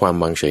นี้คือความ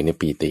วางเฉยใน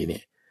ปีติเนี่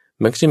ย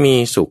มันก็จะมี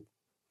สุข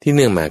ที่เ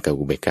นื่องมากับ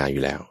อุเบกขาอ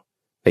ยู่แล้ว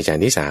ในฌาน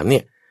ที่3เนี่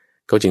ย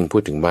เขาจึงพู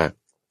ดถึงว่า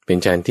เป็น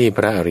ฌานที่พ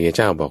ระอริยเ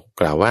จ้าบอก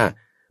กล่าวว่า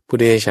ผู้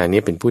ได้ฌาน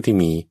นี้เป็นผู้ที่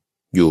มี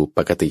อยู่ป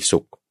กติสุ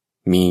ข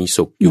มี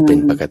สุขอยู่เป็น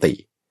ปกติ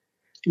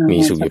มี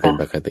สุขอยู่เป็น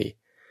ปกติ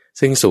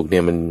ซึ่งสุขเนี่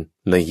ยมัน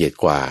ละเอียด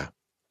กว่า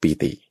ปี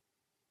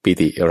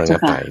ติระงั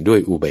บไปด้วย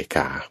อุเบกข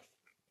า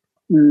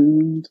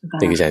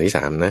นี่คือฌานที่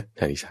3นะ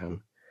ฌานที่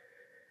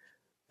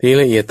3ที่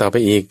ละเอียดต่อไป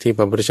อีกที่พ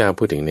ระพุทธเจ้า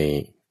พูดถึงใน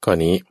ข้อ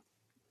นี้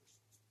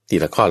ที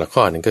ละข้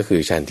อนั่นก็คือ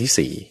ฌาน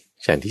ที่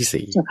4ฌานที่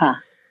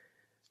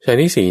4ฌาน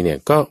ที่4เนี่ย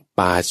ก็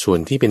ปาดส่วน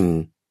ที่เป็น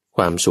ค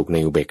วามสุขใน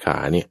อุเบกขา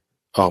เนี่ย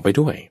ออกไป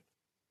ด้วย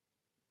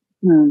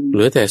เห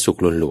ลือแต่สุข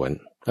ล้วน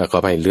ๆขอ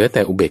ไปเหลือแ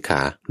ต่อุเบกข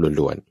า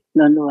ล้วน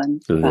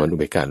อุ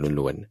เบกขา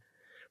ล้วน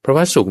เพราะ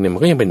ว่าสุขเนี่ยมั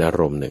นก็ยังเป็นอา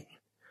รมณ์หนึ่ง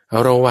เอา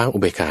เราวางอุ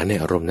เบกขาใน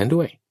อารมณ์นั้น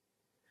ด้วย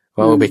ว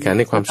างอุเบกขาใ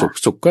นความ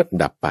สุขก็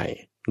ดับไป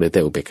เหลือแต่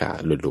อุเบกขา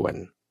ล้วน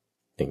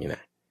ๆอย่างนี้น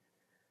ะ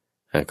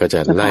ก็จะ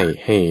ไล่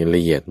ให้ล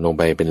ะเอียดลงไ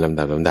ปเป็นลำ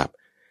ดับ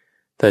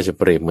ถ้าจะเ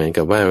ปรียบเหมือน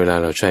กับว่าเวลา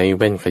เราใช้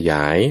แว่นขย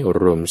าย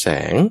รวมแส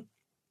ง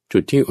จุ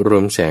ดที่ร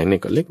วมแสงเนี่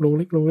ยก็เล็ก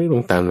ล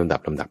งตามลำดั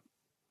บ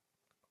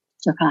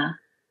เจ้าค่ะ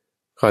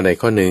ข้อใด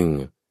ข้อหนึ่ง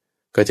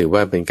ก็ถือว่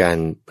าเป็นการ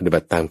ปฏิบั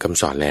ติตามค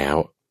ำสอนแล้ว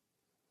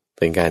เ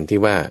ป็นการที่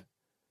ว่า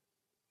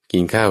กิ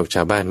นข้าวช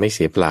าวบ้านไม่เ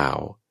สียเปล่า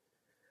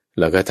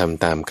แล้วก็ท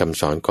ำตามคำ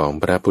สอนของ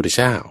พระพุทธ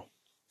เจ้า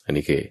อัน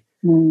นี้คือ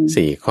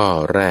4ข้อ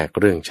แรก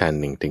เรื่องฌาน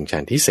1ถึงฌา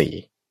นที่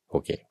4โอ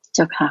เคเ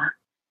จ้าค่ะ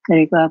เ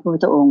รียกว่าพระพุ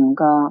ทธองค์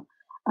ก็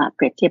เป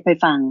รียบเทียบให้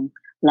ฟัง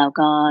แล้ว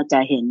ก็จะ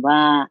เห็นว่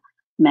า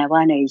แม้ว่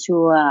าในช่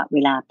วงเว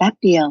ลาแป๊บ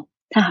เดียว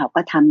ถ้าหากว่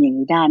าทำอย่าง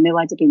นี้ได้ไม่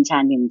ว่าจะเป็นฌา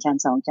น1ฌาน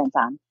2ฌาน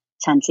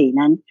3ฌาน4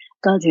นั้น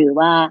ก็ถือ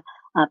ว่า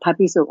พระ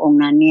ภิกษุองค์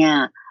นั้นเนี่ย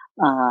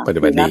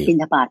รับบิณ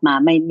ฑบาตมา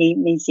ไ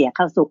ม่เสีย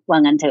ข้าวสุกว่า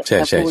งั้นเถอะ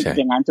ถ้าพูด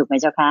อย่างนั้นถูกไหม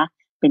เจ้าคะ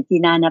เป็นที่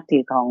น่านับถื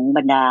อของบ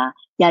รรดา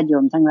ญาติโย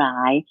มทั้งหลา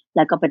ยแ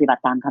ล้วก็ปฏิบั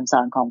ติตามคำส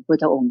อนของพุท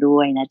ธองค์ด้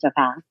วยนะเจ้า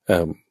ค่ะ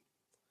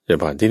เดี๋ยว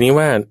บอกทีนี้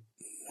ว่า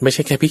ไม่ใ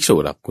ช่แค่ภิกษุ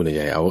หรอกคุณให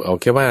ญ่เอา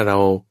แค่ว่าเรา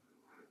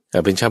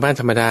เป็นชาวบ้าน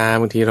ธรรมดา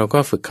บางทีเราก็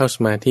ฝึกเข้าส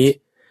มาธิ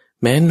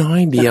แม้น้อ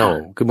ยเดียว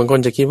คือบางคน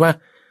จะคิดว่า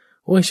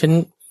โอ้ยฉัน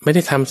ไม่ไ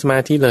ด้ทำสมา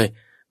ธิเลย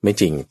ไม่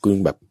จริงคุณ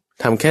แบบ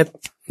ทำแค่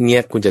เนี้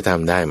ยคุณจะท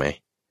ำได้ไหม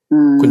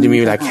คุณจะมี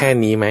เวลาแค่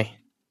นี้ไหม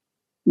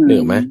เหนื่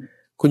อยไหม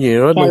คุณอยู่ใน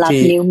รถบางที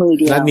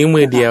ลัดนิ้ว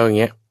มือเดียวอย่าง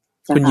เงี้ย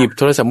คุณหยิบโ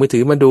ทรศัพท์มือถื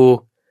อมาดู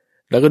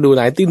แล้วก็ดูห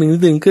ลายตึ้ง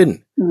ขึ้น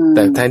แ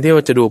ต่แทนที่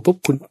ว่าจะดูปุ๊บ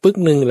คุณปึ๊ก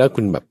นึงแล้ว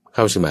คุณแบบเ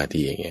ข้าสมาธิ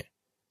อย่างเงี้ย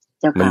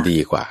มันดี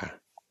กว่า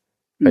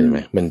เข้าใจไหม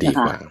มันดี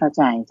กว่าเข้าใ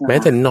จแม้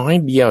แต่น้อย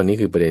เดียวนี่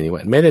คือประเด็นนี้ว่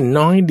าแม้แต่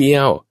น้อยเดีย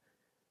ว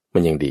มั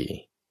นยังดี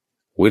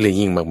อุ้ยเลย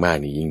ยิ่งมาก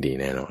ๆนี่ยิ่งดี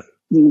แน่นอน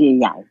ยิ่งดี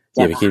ใหญ่อ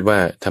ย่าไปคิดว่า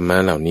ธรรมะ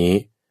เหล่านี้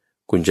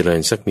คุณเจริญ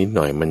สักนิดห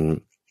น่อยมัน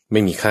ไ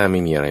ม่มีค่าไ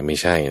ม่มีอะไรไม่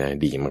ใช่นะ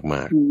ดีม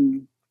าก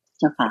ๆ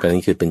เจ้าค่ะก็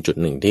นี่คือเป็นจุด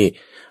หนึ่งที่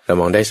เรา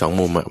มองได้สอง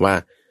มุมว่า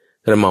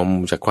เรามองมุ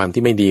มจากความ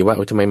ที่ไม่ดีว่า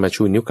ทำไมมา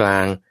ชูนิ้วกลา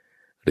ง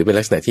หรือเป็น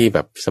ลักษณะที่แบ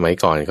บสมัย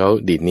ก่อนเขา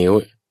ดีดนิ้ว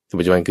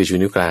ปัจจุบันคือชู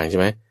นิ้วกลางใช่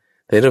ไหม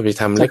แต่เราไป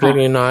ทำเล็ก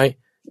ๆน้อย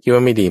ๆคิดว่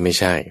าไม่ดีไม่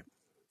ใช่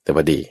แต่ว่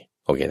าดี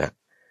โอเคนะ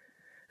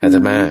ถั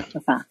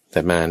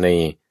ดมาใน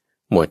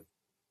หมวด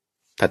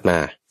ถัดมา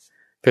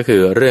ก็คื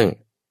อเรื่อง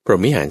พรห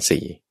มวิหาร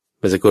สี่เ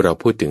มื่อสักครู่เรา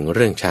พูดถึงเ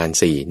รื่องฌาน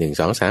สี่1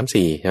 2 3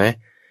 4ใช่ไหม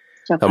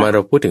ต่อมาเร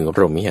าพูดถึงพ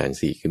รหมวิหาร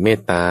สี่คือเม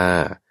ตตา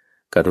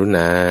กรุณ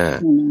า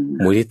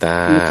มุทิตา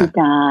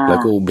แล้ว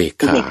ก็อุเบก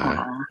ขา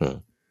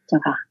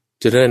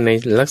เจริญใน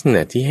ลักษณ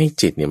ะที่ให้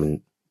จิตเนี่ย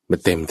มัน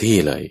เต็มที่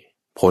เลย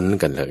พ้น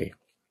กันเลย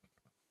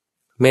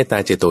เมตตา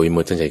เจโตวิ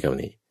มุตติท่านใจค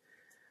ำนี้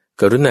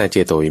กรุณาเจ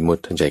โตวิมุต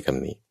ติท่านใจค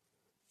ำนี้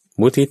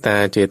มุทิตา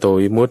เจโต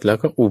วิมุตติแล้ว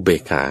ก็อุเบ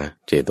กขา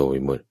เจโต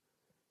วิมุตติ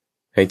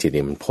ให้จิตเ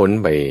นี่ยมันพ้น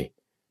ไป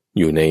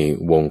อยู่ใน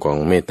วงของ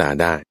เมตตา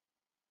ได้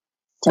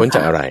พ้นจ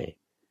ากอะไร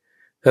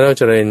ถ้าเราเ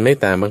จริญเมต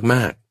ตาม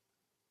าก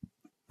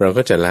ๆเรา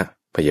ก็จะละ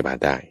พยาบาท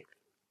ได้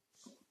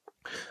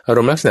อาร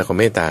มณ์ลักษณะของ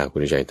เมตตาคุณ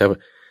ใจถ้า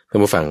ท่า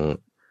นผู้ฟัง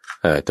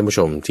ท่านผู้ช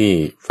มที่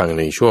ฟัง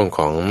ในช่วงข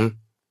อง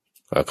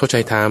เข้าใจ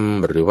ธรรม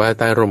หรือว่าใ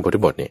ต้ร่มโพธิ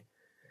บทเนี่ย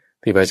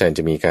ที่พระอาจารย์จ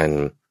ะมีการ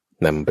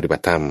นำปฏิบั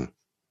ติธรรม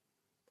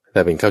ถ้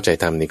าเป็นเข้าใจ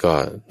ธรรมนี่ก็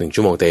1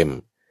 ชั่วโมงเต็ม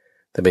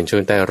ถ้าเป็นช่ว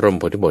งใต้ร่ม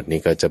โพธิบทนี่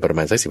ก็จะประม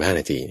าณสัก15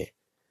 นาทีเนี่ย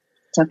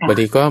บาง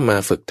ทีก็มา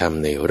ฝึกท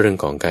ำในเรื่อง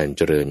ของการเ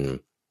จริญ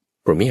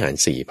พรหมวิหาร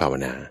4ภาว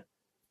นา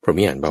พรหม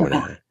วิหารภาวน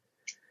า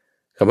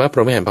คำว่าพ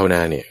รหมวิหารภาวน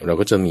าเนี่ยเรา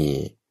ก็จะมี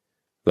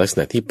ลักษณ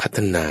ะที่พัฒ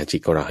นาจิต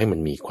ของเราให้มัน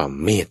มีความ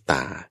เมตต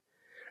า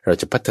เรา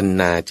จะพัฒ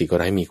นาจิตของเ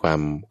ราให้มีความ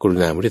กรุ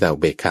ณามุทิตาอุ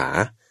เบกขา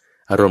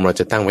อารมณ์เรา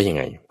จะตั้งไว้ยัง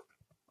ไง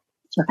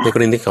ในก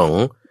รณีของ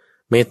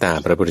เมตตา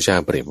พระพุทธเจ้า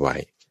เปรียบไ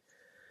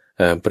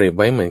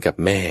ว้เหมือนกับ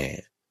แม่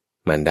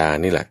มารดา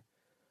นี่แหละ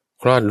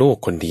คลอดลูก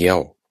คนเดียว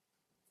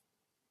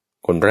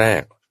คนแร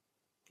ก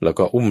แล้ว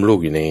ก็อุ้มลูก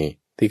อยู่ใน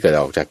ที่เกิด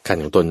ออกจากครร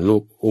ภ์ของตนลู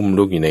กอุ้ม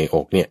ลูกอยู่ในอ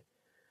กเนี่ย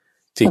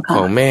จิตข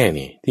องแม่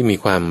นี่ที่มี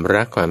ความ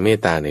รักความเม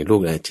ตตาในลู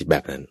กจิตแบ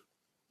บนั้น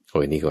โ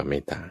อ้ยนี่ก็เม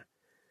ตตา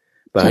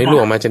ต่อให้ลูก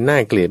ออกมาจะน่า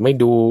เกลียดไม่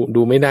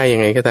ดูไม่ได้ยั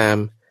งไงก็ตาม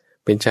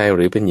เป็นชายห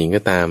รือเป็นหญิง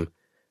ก็ตาม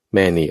แ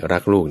ม่นี่รั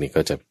กลูกนี่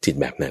ก็จะจิต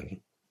แบบนั้น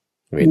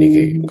นี่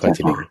คือข้อ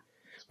ที่หนึ่ง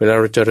เวลา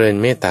เราเจริญ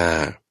เมตตา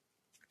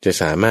จะ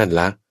สามารถ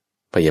ละ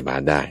พยาบา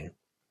ทได้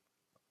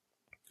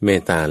เม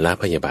ตตาละ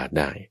พยาบาท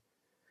ได้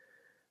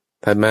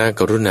ถัดมา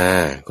กรุณ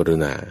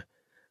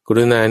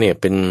าเนี่ย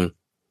เป็น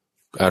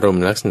อารม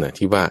ณ์ลักษณะ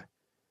ที่ว่า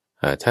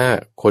ถ้า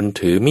คน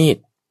ถือมีด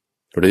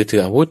หรือถื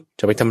ออาวุธ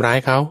จะไปทำร้าย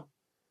เขา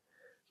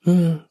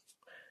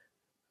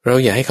เรา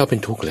อย่าให้เขาเป็น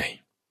ทุกข์เลย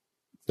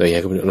เราอย่าใ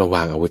ห้เราว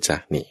างอาวุธซะ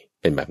นี่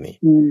เป็นแบบนี้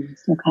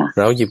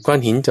เราหยิบก้อน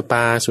หินจะป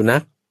าสุนั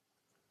ข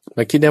ม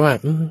าคิดได้ว่า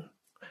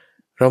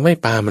เราไม่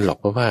ปามันหรอก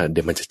เพราะว่าเ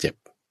ดี๋ยวมันจะเจ็บ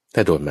ถ้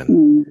าโดนมัน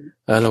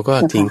เราก็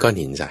ทิ้งก้อน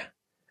หินซะ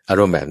อา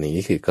รมณ์แบบนี้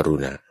คือกรุ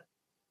ณา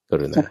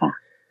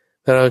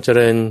ถ้าเราเจ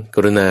ริญก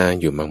รุณา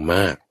อยู่ม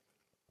าก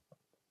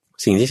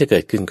ๆสิ่งที่จะเกิ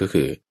ดขึ้นก็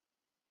คือ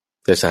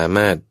จะสาม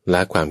ารถล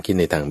ะความคิด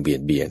ในทางเบีย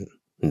ดเบียน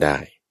ได้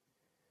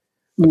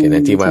โอเคน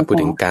ะที่ว่าพูด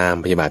ถึงกาม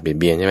พยาบาทเบียด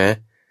เบียนใช่ไหม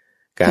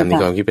กามใน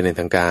ความคิดเป็นใน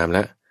ทางกามแล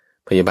ะ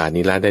พยาบาท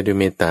นี้ละได้ด้วย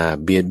เมตตา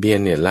เบียดเบียน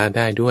เนี่ยละไ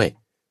ด้ด้วย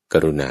ก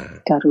รุณา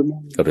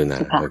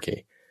โอเค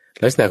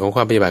ลักษณะของค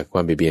วามพยาบาทกับคว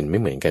ามเบียดเบียนไม่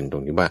เหมือนกันตร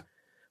งที่ว่า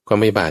ความ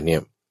พยาบาทเนี่ย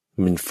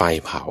มันไฟ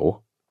เผา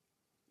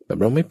แบบ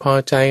เราไม่พอ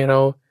ใจเรา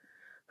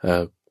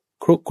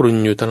ครุกรุ่น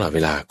อยู่ตลอดเว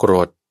ลาโกร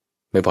ธ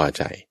ไม่พอใ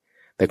จ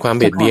แต่ความ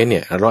เบียดเบียนเนี่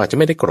ยเราอาจจะ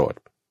ไม่ได้โกรธ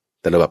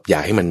แต่เราแบบอยา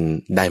กให้มัน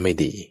ได้ไม่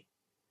ดี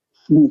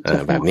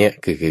แบบเนี้ย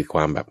คือคว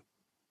ามแบบ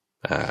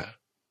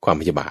ความ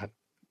พยาบาท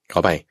เข้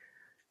าไป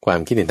ความ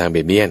คิดเห็นทางเบี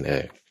ยดเบียน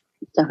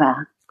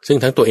ซึ่ง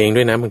ทั้งตัวเอง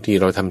ด้วยนะบางที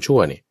เราทำชั่ว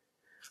เนี่ย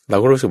เรา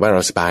ก็รู้สึกว่าเร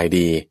าสบาย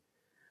ดี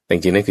แต่จ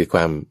ริงๆนั่นคือคว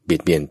ามเบีย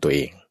ดเบียนตัวเอ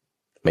ง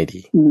ไม่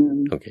ดี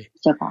โอเค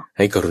ใ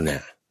ห้กรุณา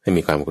ให้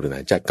มีความกรุณา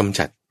จะกำ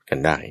จัดกัน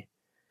ได้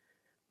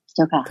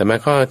แต่มา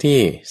ข้อที่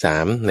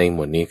3ในหม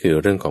วดนี้คือ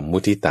เรื่องของมุ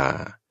ทิตา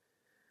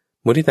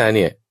เ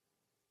นี่ย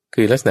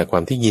คือลักษณะควา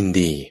มที่ยิน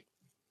ดี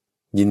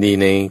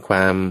ในคว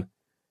าม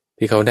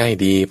ที่เขาได้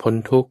ดีพ้น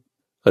ทุกข์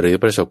หรือ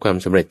ประสบความ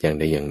สำเร็จอย่าง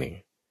ใดอย่างหนึ่ง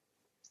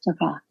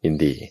ยิน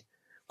ดี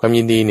ความ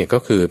ยินดีเนี่ยก็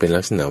คือเป็น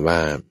ลักษณะว่า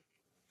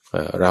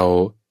เรา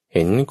เ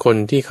ห็นคน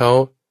ที่เขา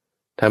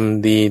ท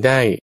ำดีได้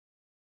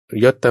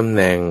ยศตำแ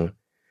หน่ง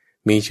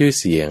มีชื่อ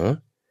เสียง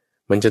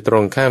มันจะตร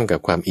งข้ามกับ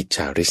ความอิจฉ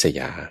าริษ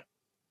ยา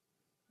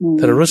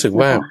ถ้าเรารู้สึก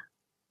ว่า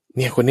เ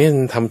นี่ยคนนี้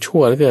ทำชั่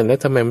วเหลือเกินแล้ว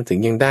ทำไมมันถึง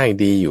ยังได้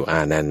ดีอยู่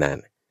นาน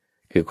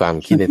คือความ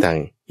คิดในทาง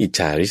อิจฉ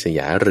าริษย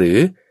าหรือ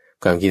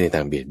ความคิดในท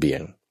างเบียดเบีย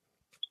น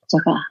เจ้า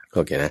ค่ะโอ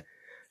เคนะ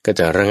ก็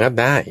จะระงับ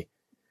ได้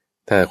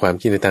ถ้าความ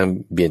คิดในทาง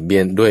เบียดเบี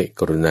ยนด้วย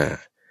กรุณา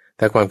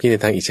ถ้าความคิดใน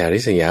ทางอิจฉาริ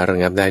ษยาระ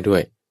งับได้ด้ว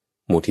ย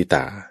มุทิต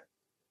า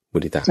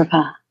เจ้า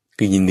ค่ะ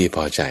คือยินดีพ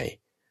อใจ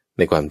ใ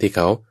นความที่เข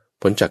า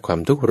พ้นจากความ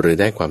ทุกข์หรือ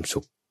ได้ความสุ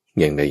ข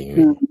อย่างใดอย่างห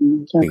นึ่ง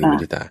คือมุ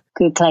ทิตา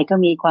คือใครก็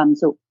มีความ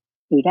สุข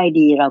หรือได้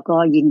ดีเราก็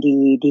ยินดี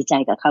ดีใจ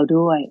กับเขา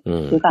ด้วย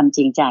ด้วยความจ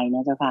ริงใจน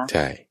ะเจ้าค่ะใ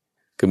ช่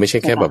คือไม่ใช่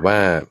แค่แบบว่า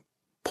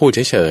พูด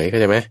เฉยๆเข้า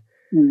ใจไหม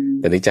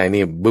แต่ในใจ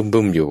นี่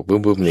บึ้มอยู่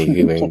บึ้มนี่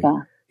คือมัน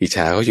อิจฉ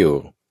าเขาอยู่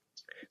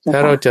ถ้า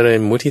เราเจริญ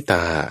มุทิต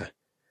า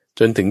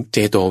จนถึงเจ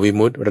โตวิ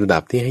มุตติระดั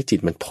บที่ให้จิต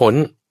มันพ้น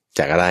จ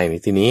ากอะไรใน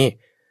ที่นี้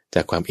จ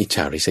ากความอิจฉ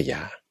าริษย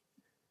า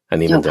อัน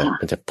นี้มั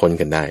นจะพ้น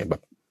กันได้แบ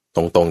บต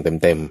รงๆเ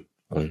ต็ม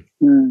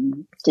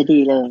จะดี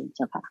เลยเ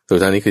จ้าค่ะตัว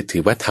ตอนนี้คือถื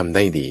อว่าทำไ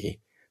ด้ดี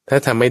ถ้า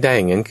ทำไม่ได้อ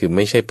ย่างนั้นคือไ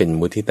ม่ใช่เป็น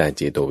มุทิตาเ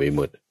จโตวิ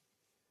มุตติ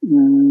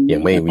ยั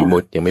งไม่วิมุ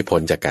ตติยังไม่พ้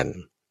นจากกัน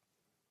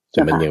จ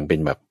นมันยังเป็น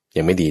แบบ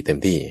ยังไม่ดีเต็ม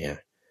ที่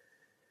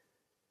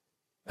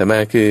แต่มา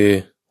คือ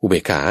อุเบ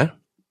กขา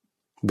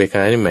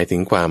นี่หมายถึ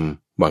งความ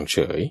วางเฉ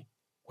ย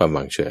ความว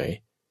างเฉ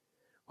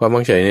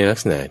ยในลัก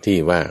ษณะที่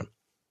ว่า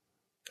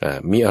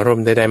มีอารม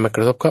ณ์ใดๆมาก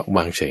ระทบก็ว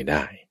างเฉยไ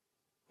ด้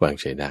ความวาง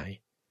เฉ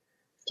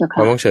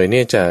ยเ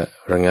นี่ยจะ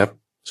ระงับ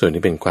ส่วน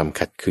ที่เป็นความ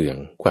ขัดเคือง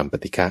ความป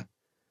ฏิฆะ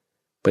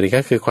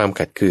คือความ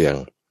ขัดเคือง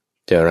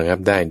จะระงับ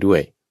ได้ด้ว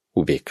ย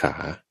อุเบกขา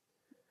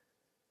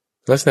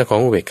ลักษณะของ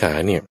อุเบกขา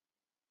เนี่ย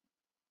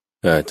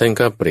ท่าน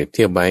ก็เปรียบเ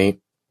ทียบไว้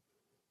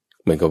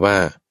เหมือนกับว่า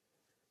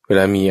เวล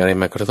ามีอะไร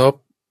มากระทบ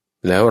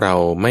แล้วเรา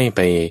ไม่ไ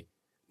ป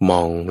ม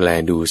องแล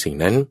ดูสิ่ง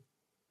นั้น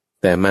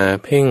แต่มา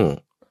เพ่ง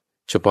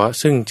เฉพาะ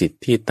ซึ่งจิต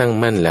ที่ตั้ง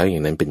มั่นแล้วอย่า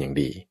งนั้นเป็นอย่าง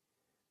ดี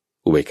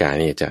อุเบกขา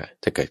เนี่ย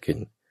จะเกิดขึ้น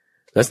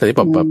ลักษณะที่แ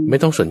บบไม่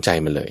ต้องสนใจ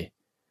มันเลย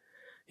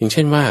อย่างเ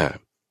ช่นว่า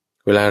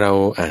เวลาเรา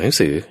อ่านหนัง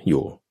สืออ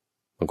ยู่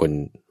บางคน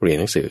เรียน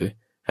หนังสือ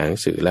อ่านหนั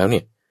งสือแล้วเนี่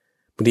ย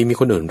บางทีมี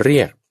คนอื่นเรี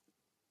ยก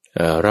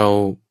เรา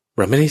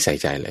ไม่ได้ใส่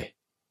ใจเลย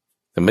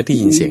แต่ไม่ได้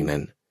ยินเสียงนั้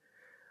น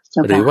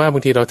หรือว่าบา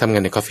งทีเราทำงา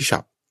นในคอฟฟี่ช็อ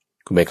ป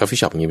คุณไปคอฟฟี่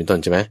ช็อปอย่างนี้เป็นต้น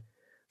ใช่ไหม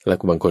แล้ว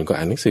บางคนก็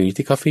อ่านหนังสือ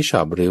ที่คอฟฟี่ช็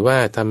อปหรือว่า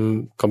ท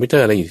ำคอมพิวเตอ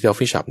ร์อะไรอยู่ที่คอฟ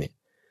ฟี่ช็อปเนี่ย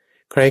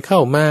ใครเข้า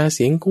มาเ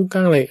สียงกุ้งก้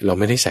างอะไรเรา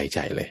ไม่ได้ใส่ใจ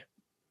เลย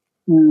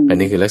อัน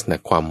นี้คือลักษณะ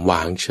ความว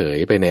างเฉย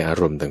ไปในอา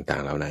รมณ์ต่า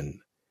งๆเหล่านั้น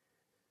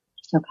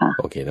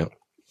โอเคนะ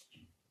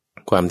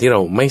ความที่เรา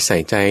ไม่ใส่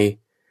ใจ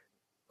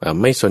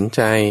ไม่สนใ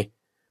จ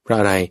เพราะ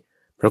อะไร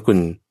เพราะคุณ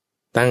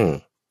ตั้ง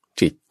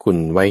จิตคุณ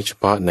ไว้เฉ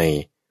พาะใน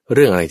เ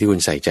รื่องอะไรที่คุณ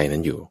ใส่ใจนั้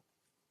นอยู่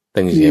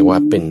ตั้งใจว่า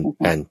เป็น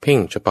การเพ่ง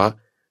เฉพาะ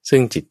ซึ่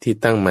งจิตที่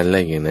ตั้งมันอะไร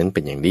อย่างนั้นเ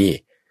ป็นอย่างดี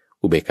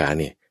อุเบกขา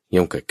เนี่ยย่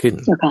อมเกิดขึ้น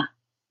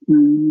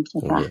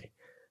โอเค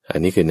อัน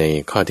นี้คือใน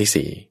ข้อที่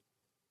สี่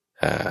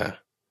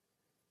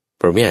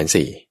พรหมิหาร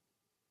สี่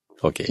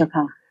โอเค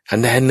อัน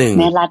ใดหนึ่ง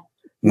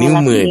นิ้ว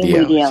มือเดีย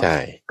วใช่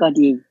ก็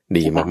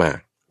ดีมาก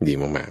ๆดี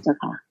มาก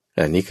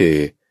ๆอันนี้คือ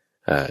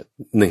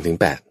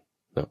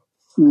1-8เนาะ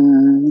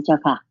เจ้า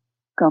ค่ะ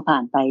ก็ผ่า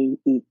นไป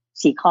อีก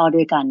4ข้อด้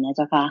วยกันนะเ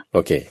จ้าค่ะโอ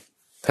เค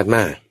ถัดม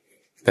า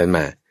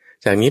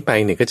จากนี้ไป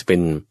เนี่ยก็จะเป็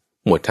น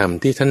หมวดธรรม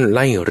ที่ท่านไ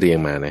ล่เรียง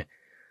มานะ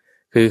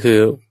คือ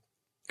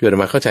เรา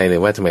มาเข้าใจเลย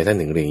ว่าทำไมท่าน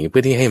ถึงเรียงอย่างนี้เพื่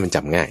อที่ให้มันจ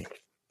ำง่าย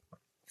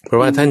เพราะ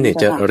ว่าท่านเนี่ย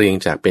จะเรียง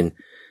จากเป็น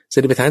ส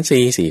ติปัฏฐาน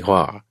4ข้อ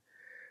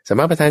ส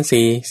มปัฏฐาน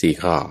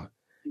4ข้อ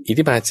อิท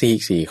ธิบาท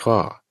4ข้อ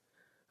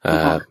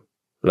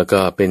แล้วก็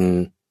เป็น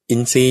อิ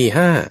นทรีย์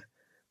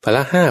5พล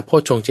ะ5โพ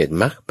ชฌงค์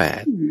7มรรค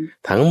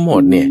8ทั้งหม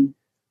ดเนี่ย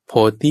โพ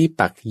ธิ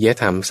ปักขิย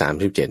ธรรม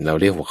37เรา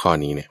เรียกหัวข้อ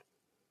นี้เนี่ย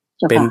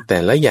เป็นแต่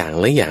ละอย่าง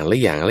เนี่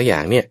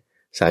ย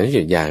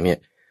37อย่างเนี่ย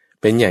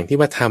เป็นอย่างที่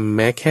ว่าทำแ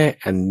ม้แค่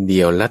อันเดี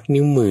ยวลัด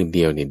นิ้วมือเ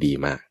ดียวเนี่ยดี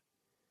มาก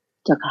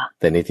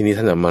แต่ในที่นี้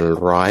ท่านเอามา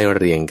ร้อย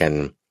เรียงกัน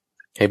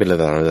ให้เป็นระ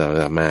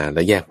ดับมาแ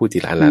ล้วแยกผู้ที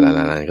ละอั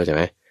นเข้าใจไ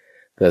หม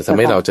แต่ทำใ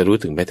ห้เราจะรู้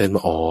ถึงแพทเทิร์น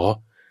ว่า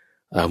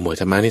หมวด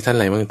ธรรมะนี่ท่านอะ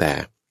ไรตั้งแต่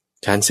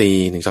ฌาน4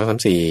 1 2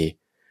 3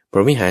 4พร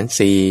หมิหาร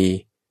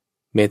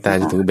4เมตตา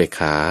จนถึงอุเบก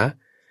ขา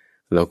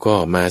แล้วก็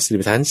มาสติ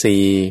ปัฏฐาน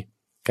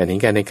4การเห็น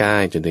กายในกา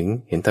ยจนถึง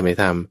เห็นธรรมใน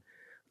ธรรม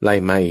ไล่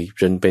มาอีก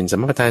จนเป็นสัม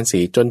มาปัฏฐาน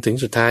4จนถึง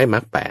สุดท้ายมร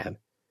รค8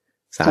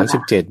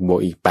 37บวก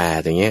อีก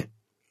8อย่างเงี้ย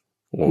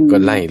ก็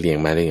ไล่เรียง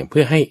มาเลยเ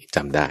พื่อให้จ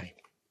ำได้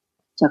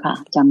เจ้าค่ะ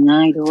จำง่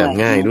าย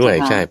ด้วย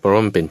ใช่เพราะว่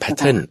ามันเป็นแพท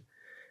เทิร์น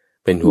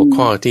เป็นหัว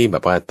ข้อที่แบ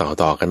บว่า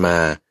ต่อกันมา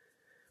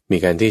มี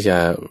การที่จะ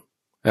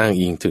อ้าง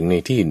อิงถึงใน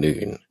ที่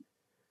อื่น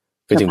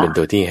ก็จึงเป็น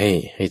ตัวที่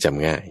ให้จ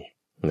ำง่าย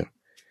นะ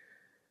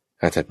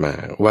ถัดมา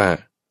ว่า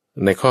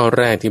ในข้อ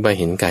แรกที่ว่า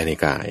เห็นกายใน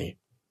กาย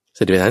ส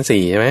ติปัฏฐาน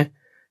4ใช่ไหม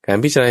การ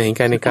พิจารณาเห็น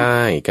กายในกา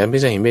ยการพิ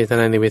จารณาเห็นเวท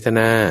นาในเวทน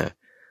า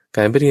ก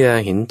ารพิจารณา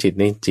เห็นจิต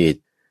ในจิต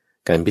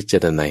การพิจา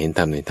รณาเห็นธ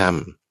รรมในธรรม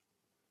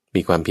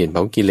มีความเพียรเผ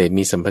ากิเลส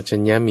มีสัมปชั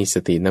ญญะมีส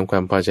ตินำควา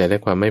มพอใจและ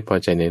ความไม่พอ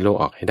ใจในโลก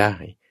ออกให้ได้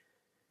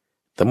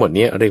ทั้งหมด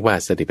นี้เรียกว่า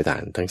สติปัฏฐา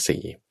นทั้ง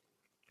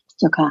4เ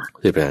จ้าค่ะ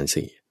สติปัฏฐาน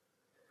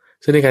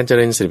4ซึ่งในการเจ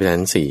ริญสติปัฏฐา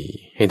น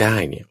4ให้ได้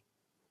เนี่ย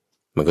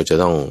มันก็จะ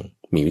ต้อง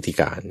มีวิธี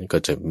การก็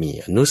จะมี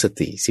อนุส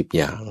ติ10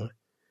อย่าง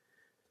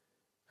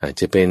อาจ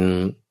จะเป็น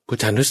พุท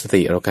ธานุส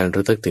ติเราการร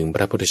ะลึกถึงพ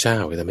ระพุทธเจ้า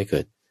จะทำให้เกิ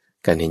ด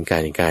การเห็นกา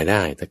ยในกายไ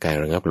ด้แต่กาย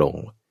ระงับลง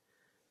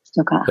เ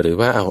จ้าค่ะหรือ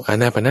ว่าเอาอา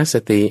นาปานส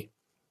ติ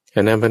อ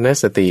านาปาน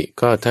สติ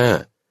ก็ถ้า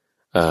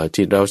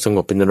จิตเราสง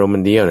บเป็นอารม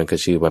ณ์เดียวนั่นก็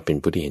ชื่อว่าเป็น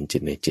ผู้ที่เห็นจิ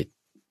ตในจิต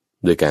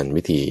โดยการ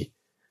วิธี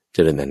เจ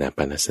ริญอานาป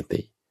านส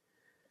ติ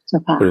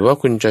หรือว่า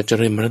คุณจะเจ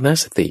ริญมรณ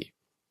สติ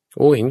โ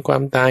อ้เห็นควา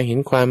มตายเห็น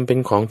ความเป็น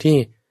ของที่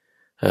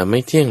ไม่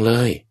เที่ยงเล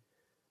ย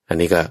อัน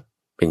นี้ก็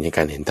เป็นก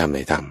ารเห็นธรรมใน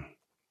ธรรม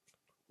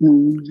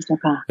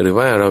หรือ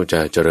ว่าเราจะ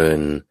เจริญ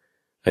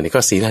อันนี้ก็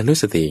ศีลานุ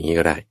สติอย่างนี้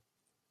ก็ได้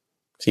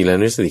ศีลา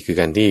นุสติคือ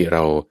การที่เร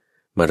า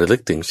มาระลึ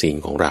กถึงสิ่ง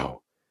ของเรา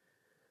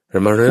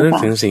มาระลึก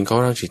ถึงสิ่งของ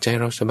เราจิตใจ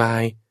เราสบา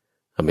ย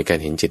เป็นการ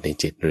เห็นจิตใน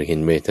จิตหรือเห็น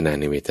เวทนา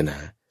ในเวทนา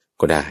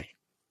ก็ได้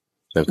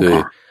แล้วคือ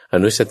อ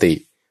นุสติ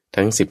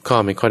ทั้ง10ข้อ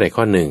ไม่ข้อใด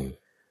ข้อหนึ่ง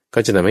ก็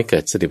จะทำให้เกิ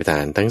ดสติปัฏฐา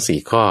นทั้ง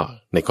4ข้อ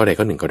ในข้อใด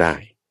ข้อหนึ่งก็ได้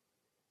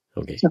โอ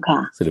เค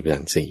สติปัฏฐ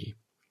าน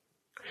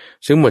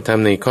4ซึ่งหมวดธรรม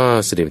ในข้อ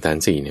สติปัฏฐาน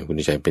4เนี่ยคุณ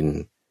ใจเป็น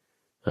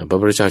พระ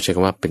พุทธเจ้าใช้ค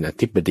ำว่าเป็นอ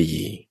ธิบดี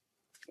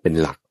เป็น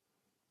หลัก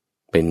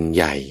เป็นใ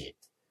หญ่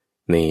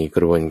ในก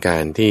ระบวนกา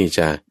รที่จ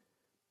ะ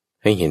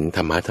ให้เห็นธ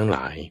รรมะทั้งหล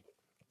าย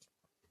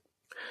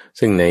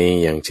ซึ่งใน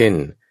อย่างเช่น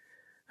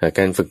ก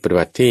ารฝึกปฏิ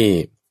บัติที่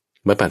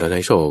วัดป่าดอนไฮ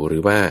โศกหรื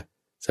อว่า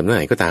สำนักไห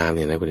นก็ตามเ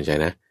นี่ยนะคุณใจ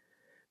นะ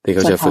ที่เข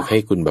าจะฝึกให้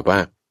คุณแบบว่า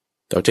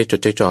เอาใจจด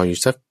ใจจ่ออยู่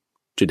สัก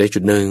จุดใดจุ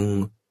ดหนึ่ง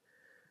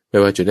ไม่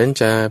ว่าจุดนั้น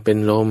จะเป็น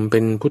ลมเป็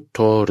นพุทโธ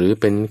หรือ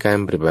เป็นการ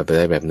ปฏิบัติ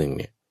ใดแบบหนึ่งเ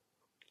นี่ย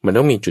มัน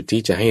ต้องมีจุด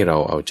ที่จะให้เรา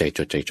เอาใจจ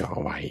ดใจจ่อเอ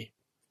าไว้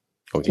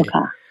โอเค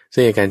ซึ่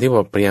งการที่เร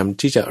าพยายาม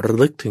ที่จะระ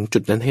ลึกถึงจุ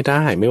ดนั้นให้ไ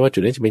ด้ไม่ว่าจุ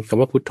ดนั้นจะเป็นคำ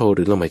ว่าพุทโธห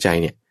รือลมหายใจ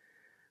เนี่ย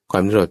ควา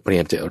มที่เราพยา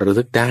ยามจะระ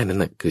ลึกได้นั่น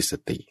แหละคือส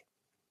ติ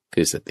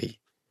คือสติ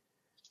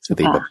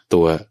แบบ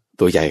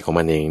ตัวใหญ่ของ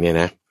มันเองเนี่ย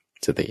นะ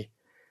สติ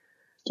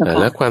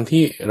แล้วความ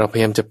ที่เราพย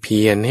ายามจะเพี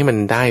ยรให้มัน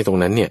ได้ตรง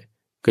นั้นเนี่ย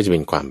ก็จะเป็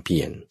นความเพี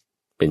ยร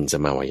เป็นส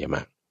มาวายาม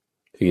ะ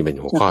ที่เป็น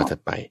หัวข้อถัด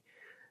ไป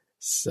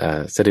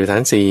สติปัฏฐา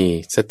น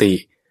4สติ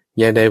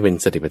แยกได้เป็น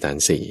สติปัฏฐาน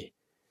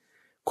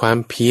4ความ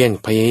เพียร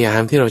พยายา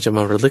มที่เราจะม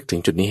าระลึกถึ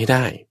งจุดนี้ให้ไ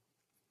ด้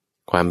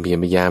ความเพียร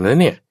พยายามนั้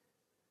นเนี่ย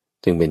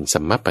จึงเป็นสั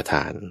มมัปปท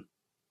าน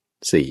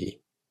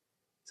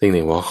4ซึ่งใน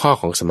หัวข้อ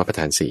ของสัมมัปป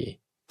ทาน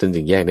4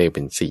จึงแยกได้เ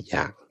ป็น4อ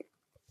ย่าง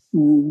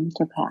เ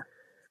จ้าค่ะ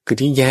คือ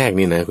ที่แยก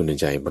นี่นะคุณ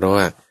ใจเพราะ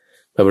ว่า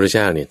พระพุทธเ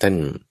จ้าเนี่ยท่าน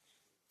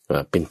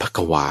เป็นภัก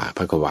วา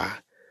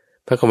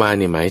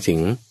เนี่ยหมายถึง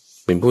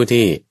เป็นผู้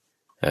ที่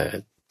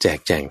แจก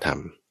แจงธรรม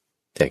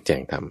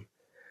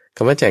ค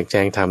ำว่าแจกแจ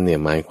งธรรมเนี่ย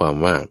หมายความ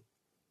ว่า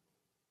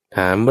ถ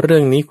ามเรื่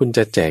องนี้คุณจ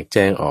ะแจกแจ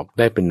งออกไ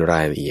ด้เป็นร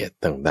ายละเอียด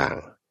ต่าง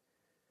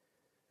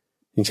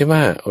ๆอย่างเช่นว่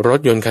ารถ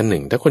ยนต์คันหนึ่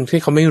งถ้าคน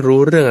ที่เขาไม่รู้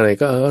เรื่องอะไร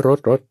ก็รถ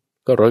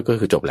ก็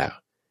คือจบแล้ว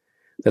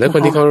แต่ถ้าค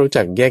นที่เขารู้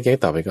จักแยก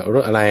ต่อไปก็ร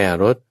ถอะไร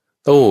รถ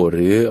ตู้ห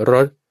รือร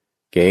ถ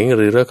เก๋งห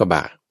รือรถกระบ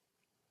ะ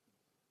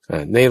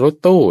ในรถ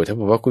ตู้ถ้า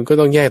บอกว่าคุณก็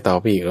ต้องแยกต่อ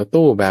ไปอีกรถ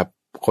ตู้แบบ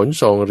ขน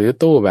ส่งหรือ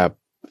ตู้แบบ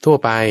ทั่ว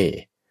ไป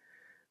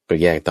ก็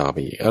แยกต่อไป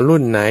อีกรุ่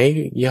นไหน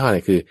ยี่ห้อไหน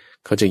คือ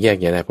เขาจะแยก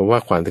แยะได้เพราะว่า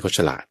ความที่เขาฉ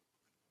ลาด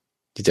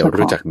ที่จะ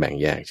รู้จักแบ่ง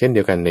แยกเช่นเดี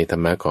ยวกันในธร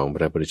รมะของพ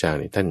ระพุทธเจ้า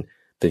เนี่ยท่าน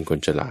เป็นคน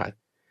ฉลาด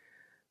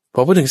พ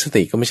อพูดถึงส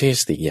ติก็ไม่ใช่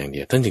สติอย่างเดี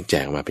ยวท่านจึงแจ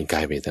กมาเป็นกา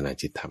ยเวทนา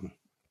จิตธรรม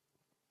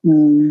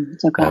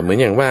เหมือน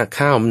อย่างว่า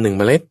ข้าว1 เ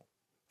มล็ด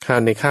ข้าว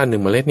ในข้าว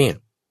1 เมล็ดเนี่ย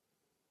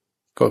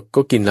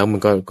ก็กินแล้วมั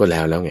นก็แล้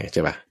วไงใ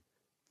ช่ป่ะ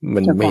มั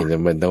นไม่เห็น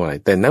มันต้องอะไร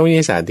แต่นักวิท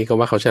ยาศาสตร์ที่เขา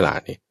ว่าเขาฉลา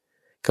ดเนี่ย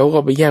เขาก็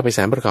ไปแยกไปส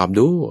ารประกอบ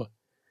ดู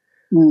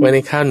ว่าใน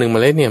ข้าว1 เม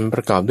ล็ดเนี่ยมันป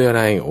ระกอบด้วยอะ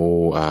ไร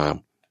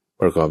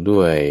ประกอบด้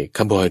วยค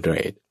าร์โบไฮเดร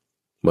ต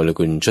โมเล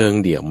กุลเชิง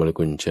เดี่ยวโมเล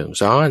กุลเชิง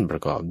ซ้อนปร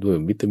ะกอบด้วย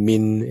วิตามิ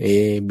น A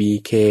B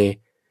K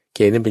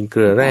นี่เป็นเก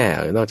ลือแร่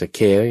นอกจาก K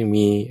แล้วยัง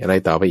มีอะไร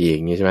ต่อไปอีก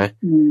นี่ใช่ไหม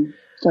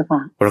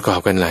ประกอบ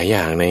กันหลายอ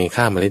ย่างใน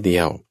ข้าวเมล็ดเดี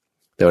ยว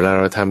แต่เวลา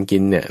เราทำกิ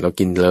นเนี่ยเรา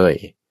กินเลย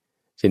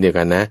เช่นเดียว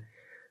กันนะ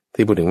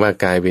ที่พูดถึงว่า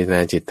กายเวทน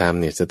าจิตธรรม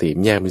เนี่ยสติ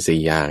แยกเป็น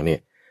4อย่างเนี่ย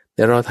แ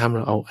ต่เราทำเร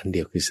าเอาอันเดี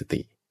ยวคือส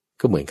ติ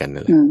ก็เหมือนกัน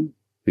นั่นแหละ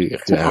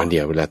คืออันเดี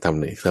ยวเวลาทำ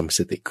เนี่ยทำส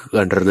ติคือก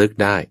ารระลึก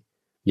ได้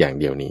อย่าง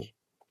เดียวนี้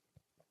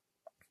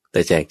แ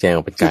ต่แจกแจงอ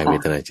อกเป็นกายเว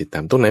ทนาจิตธร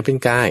รมตรงไหนเป็น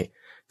กาย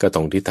ก็ต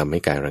รงที่ทำให้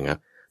กายระงับ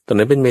ตรงไห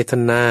นเป็นเวท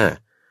นา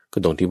ก็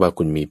ตรงที่ว่า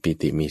คุณมีปี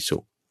ติมีสุ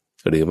ข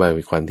หรือว่า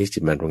มีความที่จิ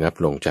ตมันระงับ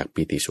ลงจาก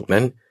ปีติสุข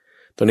นั้น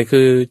ตรงนี้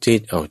คือจิต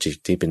จิต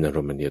ที่เป็นอาร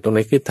มณ์เดียวตรงไหน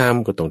คือธรรม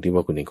ก็ตรงที่ว่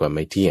าคุณเห็นความไ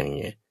ม่เที่ยงอย่า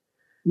งเงี้ย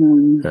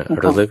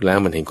ระลึกแล้ว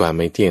มันเห็นความ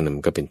ไม่เที่ยง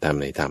มันก็เป็นธรรม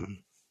ในธรรม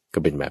ก็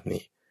เป็นแบบ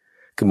นี้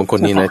คือบางคน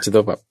นี่นะจะต้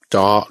องแบบเจ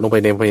าะลงไป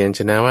ในพยัญ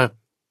ชนะว่า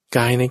ก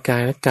ายในกา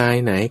ยและกาย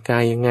ไหนกา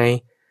ยยังไง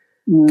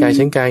กาย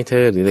ฉันกายเธ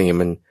อหรืออะไรเงี้ย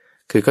มัน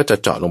คือก็จะ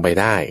เจาะลงไป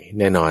ได้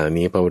แน่นอนอัน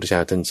นี้พระพุทธเจ้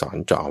าท่านสอน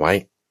เจาะไว้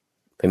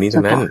ทีนี้ฉ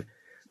ะนั้น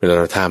เวลา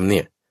เราทำเ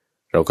นี่ย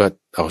เราก็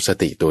เอาส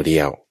ติตัวเดี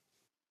ยว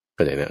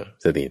ก็เลยนะ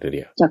สติตัวเ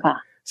ดียว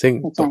ซึ่ง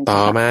ต่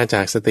อมาจ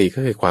ากสติก็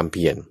คือความเ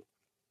พียร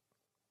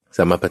ส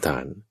มปทา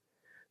น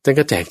ท่าน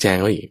ก็แจกแจง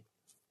ไว้อีก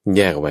แ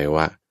ยกเอาไว้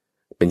ว่า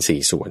เป็น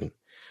4 ส่วน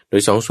โด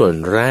ย2 ส่วน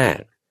แรก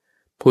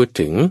พูด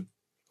ถึง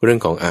เรื่อง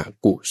ของอ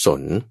กุศ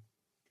ล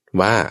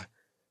ว่า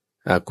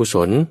อกุศ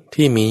ล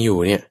ที่มีอยู่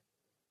เนี่ย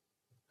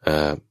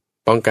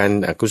ป้องกัน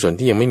อกุศล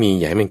ที่ยังไม่มี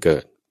อย่าให้มันเกิ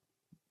ด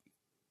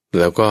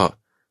แล้วก็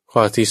ข้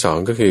อที่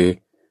2ก็คือ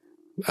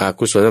อ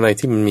กุศลอะไร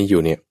ที่มันมีอ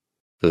ยู่เนี่ย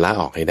ละ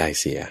ออกให้ได้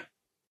เสีย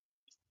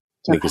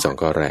นี่คือ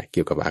2ข้อแรกเ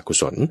กี่ยวกับอกุ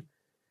ศล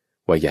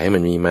ว่าอย่าให้มั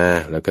นมีมา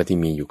แล้วก็ที่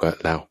มีอยู่ก็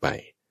ละออกไป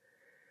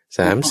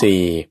3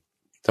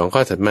 4 2ข้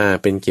อถัดมา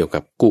เป็นเกี่ยวกั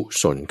บกุ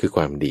ศลคือค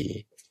วามดี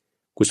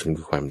กุศล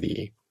คือความดี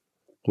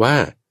ว่า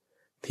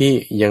ที่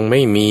ยังไม่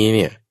มีเ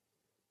นี่ย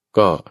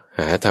ก็ห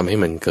าทำให้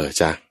มันเกิด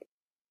จาก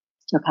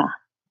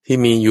ที่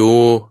มีอยู่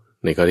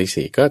ในข้อ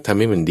ที่4ก็ทำ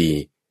ให้มันดี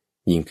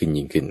ยิ่ง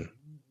ขึ้น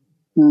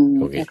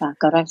โอเค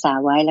ก็รักษา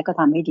ไว้แล้วก็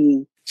ทำให้ดี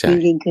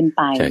ยิ่งขึ้นไ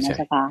ปนะเ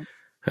จ้าค่ะ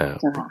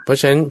เพราะ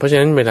ฉะ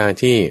นั้นเวลา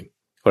ที่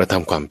เราท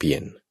ำความเปลี่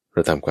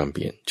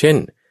ยนเช่น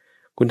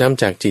คุณท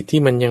ำจากจิต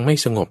ที่มันยังไม่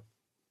สงบ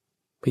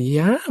พยา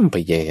ย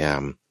า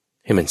ม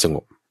ให้มันสง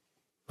บ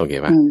โอเค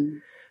ป่ะ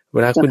เว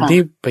ลาคุณที่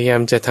พยายา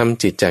มจะท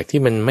ำจิตจากที่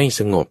มันไม่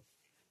สงบ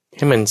ใ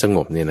ห้มันสง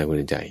บเนี่ยนะคุณ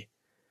ใจ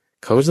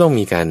เขาต้อง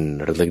มีการ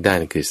ระลึกได้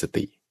นั่นคือส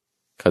ติ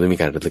เขาต้องมี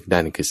การระลึกได้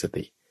นั่นคือส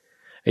ติ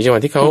ไอ้จังหว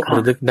ะที่เขาร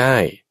ะลึกได้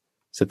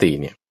สติ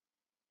เนี่ย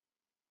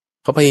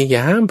เขาพยาย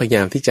า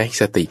มที่จะให้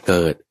สติเ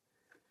กิด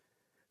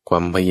ควา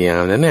มพยายา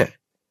มนั้นเนี่ย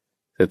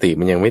สติ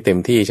มันยังไม่เต็ม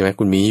ที่ใช่ไหม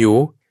คุณมีอยู่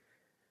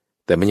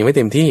แต่มันยังไม่เ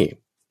ต็มที่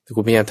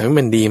คุณพยายามทำให้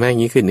มันดีมาก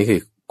ยิ่งขึ้นนี่คื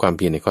อความเ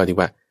พียรในข้อที่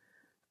ว่า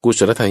กุศ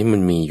ลธรรมที่มั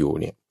นมีอยู่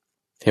เนี่ย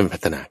ให้มันพั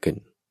ฒนาขึ้น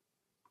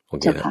โอ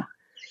เคนะ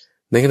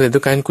ในขณะเดี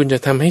ยวกันคุณจะ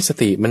ทำให้ส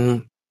ติมัน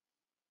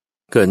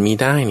เกิดมี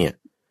ได้เนี่ย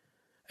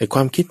ไอ้คว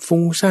ามคิดฟุ้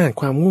งซ่าน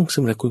ความง่วงซึ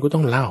มอะไรคุณก็ต้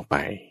องเล่าไป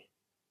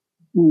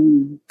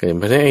เกิด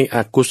เพราะฉะนั้นไอ้อ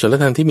กุศล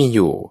ธรรมที่มีอ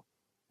ยู่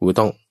คุณ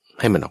ต้อง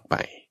ให้มันออกไป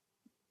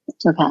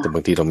แต่บา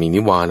งทีเรามีนิ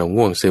วรณ์เรา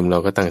ง่วงซึมเรา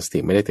ก็ตั้งสติ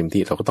ไม่ได้เต็ม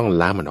ที่เราก็ต้อง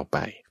ล้ามันออกไป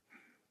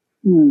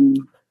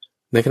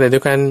ในขณะเดี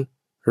ยวกัน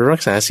รั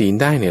กษาศีล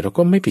ได้เนี่ยเรา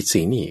ก็ไม่ผิด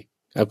ศีลอีก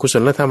อกุศ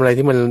ลธรรมอะไร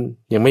ที่มัน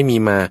ยังไม่มี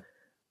มา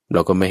เร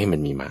าก็ไม่ให้มั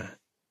นมีมา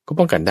ก็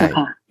ป้องกันได้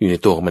อยู่ใน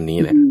ตัวของมันนี้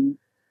แหละ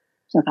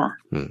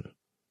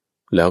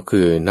แล้วคื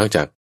อนอกจ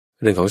าก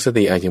เรื่องของส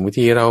ติอย่างบาง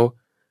ทีเรา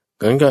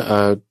ก็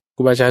ค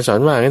รูบาอาจารย์สอน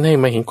ว่างั้นให้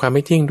มาเห็นความไ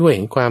ม่เที่ยงด้วยเ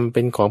ห็นความเ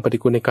ป็นของปฏิ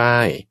กูลในกา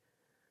ย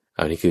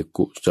นี่คือ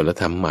กุศล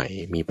ธรรมใหม่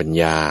มีปัญ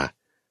ญา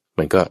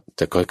มันก็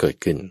จะค่อยเกิด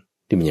ขึ้น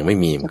ที่มันยังไม่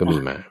มีมันก็มี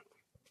มา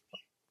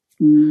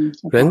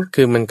เพราะฉะนั้น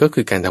คือมันก็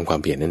คือการทำความ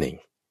เพียรนั่นเอง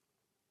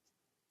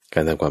กา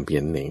รทำความเพีย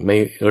รนั่นเองไม่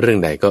เรื่อง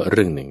ใดก็เ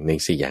รื่องหนึ่งใน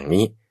4อย่าง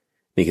นี้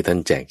นี่คือท่าน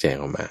แจกแจง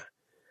ออกมา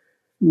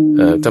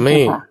จะไม่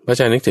พระอา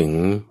จารย์นึกถึง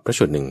พระ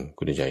สูตรหนึ่ง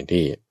คุณใจ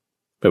ที่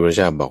พระพุทธเ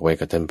จ้าบอกไว้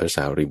กับท่านพระส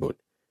ารีบุตร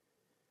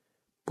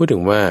พูดถึ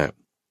งว่า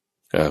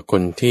ค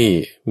นที่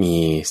มี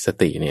ส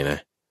ติเนี่ยนะ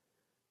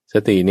ส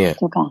ติเนี่ย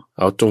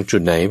เอาตรงจุ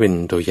ดไหนเป็น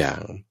ตัวอย่า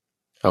ง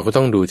เราก็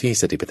ต้องดูที่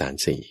สติปัฏฐาน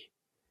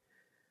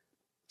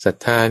4ศรัท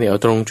ธาเนี่ยเอา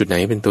ตรงจุดไหน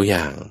เป็นตัวอ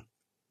ย่าง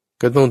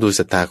ก็ต้องดู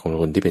ศรัทธาของ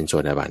คนที่เป็นโส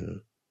ดาบัน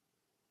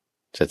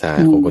ศรัทธา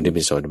ของคนที่เ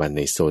ป็นโสดาบันใ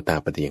นโสต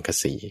ปฏิยังค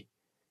สี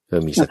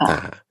มีศรัทธา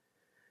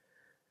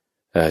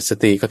ส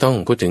ติก็ต้อง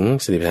พูดถึง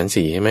สติปัฏฐาน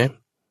4ใช่ไหม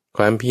ค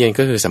วามเพียร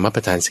ก็คือสัมมา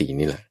ปัฏฐาน4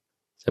นี่แหละ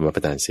สัมมา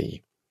ปัฏฐาน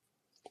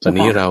4ตอน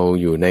นี้เรา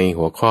อยู่ใน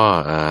หัวข้อ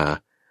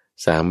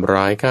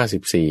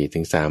394ถึ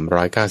ง397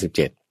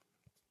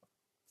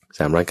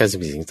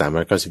 394ถึง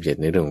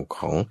397ในเรื่องข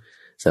อง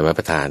สัมมา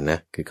ปัฏฐานนะ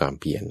คือความ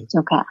เพียรเจ้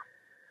าค่ะ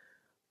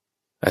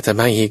จะ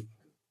มาอี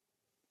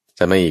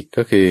ก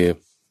ก็คือ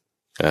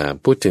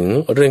พูดถึง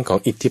เรื่องของ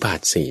อิทธิบาท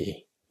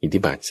4อิทธิ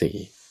บาท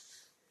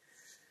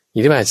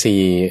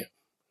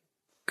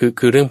4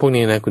คือเรื่องพวก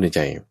นี้นะคุณใ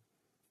จ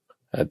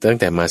ตั้ง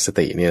แต่มาส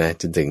ติเนี่ยนะ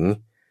จนถึง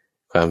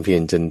ความเพีย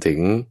รจนถึง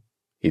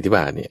อิทธิบ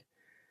าทเนี่ย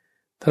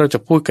ถ้าเราจะ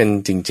พูดกัน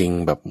จริง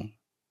ๆแบ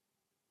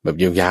บ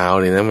ยาวๆ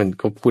เลยนะมัน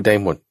ก็พูดได้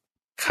หมด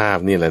คาบ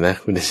นี่แหละนะ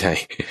คุณใจ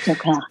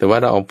แต่ว่า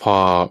เราเอาพอ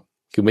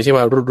คือไม่ใช่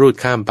ว่ารูด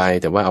ข้ามไป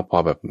แต่ว่าเอาพอ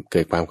แบบเ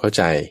กิดความเข้าใ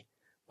จ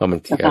ว่ามัน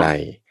คืออะไร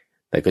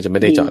แต่ก็จะไม่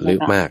ได้เจาะลึ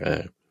กมาก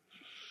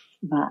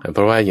เพ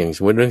ราะว่าอย่างส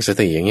มมติเรื่องส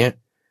ติอย่างเงี้ย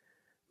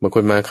บางค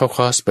นมาเข้าค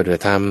อร์สปฏิบั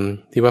ติธรรม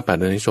ที่ว่าป่า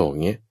ดอนโศก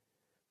เงี้ย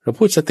เรา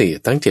พูดสติ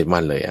ตั้ง7 วั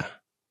นเลย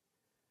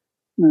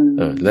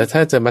แล้วถ้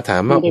าจะมาถา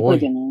มว่าโอ้ย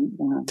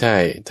ใช่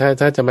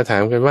ถ้าจะมาถา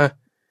มกันว่า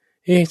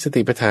ส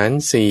ติปัฏฐาน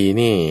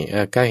4นี่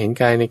กายเห็น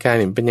กายในกายเ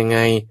นี่ยเป็นยังไง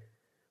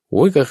โ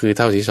อ้ยก็คือเ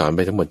ท่าที่สอนไป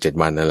ทั้งหมด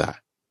7 วันนั่นแหละ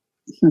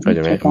เข้าใจ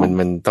ไหม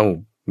มันต้อง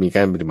มีก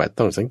ารปฏิบัติ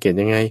ต้องสังเกต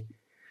ยังไง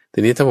ที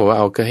นี้ถ้าบอกว่าเ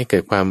อาก็ให้เกิ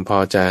ดความพอ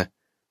จะ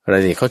ราย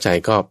ละเอียดเข้าใจ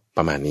ก็ป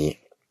ระมาณนี้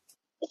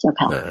เจ้า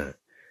ค่ะ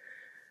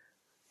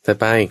ต่อ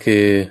ไปคื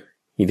อ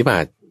อิทธิบา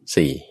ท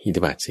4อิท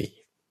ธิบาท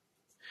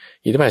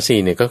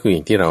4เนี่ยก็คืออย่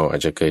างที่เราอา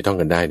จจะเคยท่อง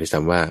กันได้ด้วยซ้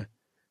ำว่า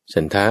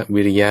ฉันทะ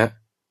วิริยะ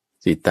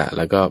จิตตะแ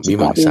ล้วก็วิ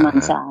มังสา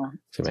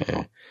ใช่ไหม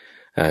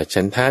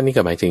ฉันทะนี่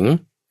ก็หมายถึง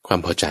ความ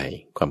พอใจ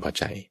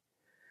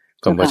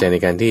ใน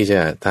การที่จ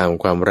ะท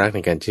ำความรักใน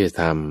การที่จะ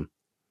ท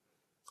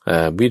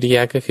ำวิริย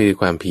ะก็คือ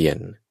ความเพียร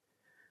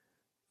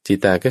จิต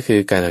ตะก็คือ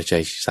การเอาใจ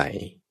ใส่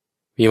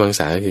วิมังส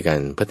าก็คือกา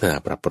รพัฒนา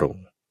ปรับปรุง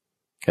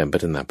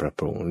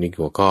นี่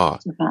หัวข้อ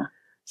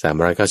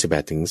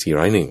398ถึง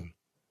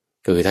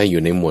401ก็คือถ้าอ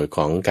ยู่ในหมวดข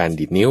องการ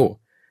ดีดนิ้ว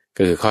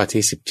ก็คือข้อ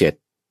ที่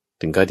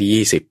17ถึงข้อ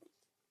ที่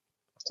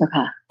20เจ้า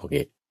ค่ะโอเค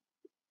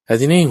แต่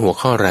ที่นี่หัว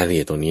ข้อรายละเ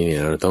อียดตรงนี้เนี่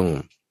ยเราต้อง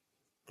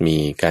มี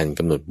การก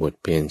ำหนดบท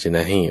เพียรชน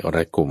ะให้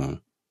รัดกุม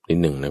นิด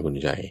หนึ่งนะคุณ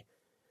ใจ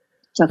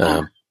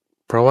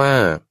เพราะว่า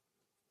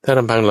ถ้าล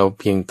ำพังเรา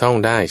เพียงท่อง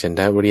ได้ฉันท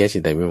ะวิริยะจิ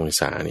ตตะวิมัง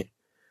สาเนี่ย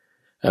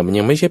มัน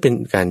ยังไม่ใช่เป็น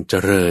การเจ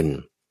ริญ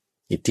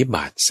อิทธิบ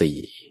าทสี่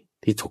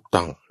ที่ถูก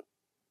ต้อง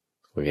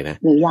โอเคนะ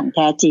หรืออย่างแ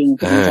ท้จริง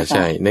ใ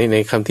ช่ใน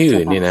คำที่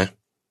อื่นเนี่ยนะ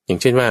อย่าง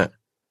เช่นว่า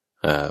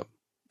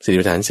สติ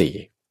ปัฏฐานสี่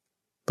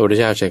พระพุทธ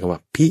เจ้าใช้คำว่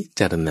าพิ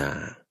จารณา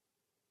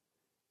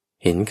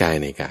เห็นกาย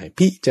ในกาย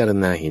พิจาร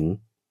ณาเห็น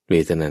เว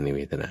ทนาในเว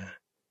ทนา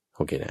โ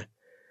อเคนะ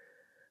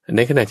ใน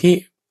ขณะที่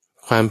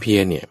ความเพีย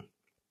รเนี่ย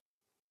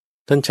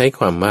ท่านใช้ค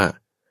วามว่า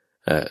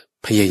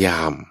พยาย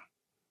าม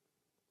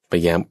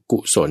กุ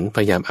ศลพ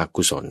ยายามอ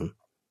กุศล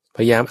พ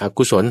ยายามอ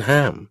กุศล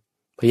ห้าม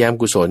พยายาม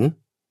กุศล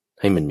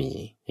ให้มันมี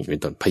นี่เป็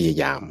นต้นพยา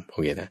ยามโอ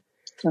เคนะ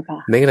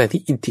ในขณะ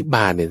ที่อิทธิบ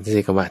าทเนี่ยใ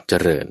ช้คำว่าเจ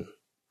ริญ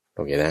โ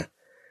อเคนะ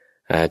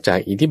จาก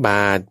อิทธิบ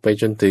าทไป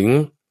จนถึง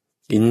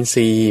อินท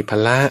รีย์พ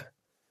ละ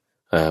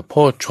โพ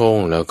ชฌง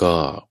ค์แล้วก็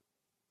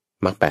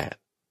มรรคแปด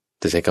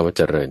จะใช้คำว่าเ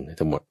จริญ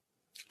ทั้งหมด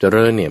เจ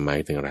ริญเนี่ยหมาย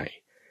ถึงอะไร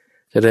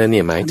เจริญเ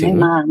นี่ยหมายถึงไ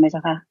ม่มากไหมเจ้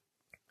าค่ะ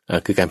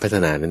คือการพัฒ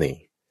นานั่นเอง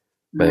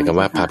หมายถึงคำ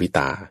ว่าภาพิต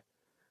า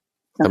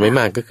ทำให้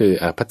มากก็คือ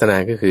พัฒนา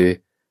ก็คือ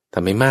ท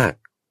ำให้มาก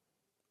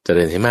เจ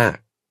ริญให้มาก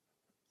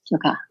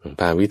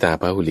ภาวิตา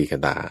ภาหุลีก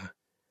ตา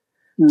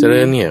เจริ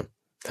ญเนี่ย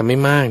ทำให้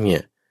มากเนี่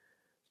ย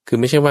คือ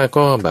ไม่ใช่ว่า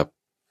ก็แบบ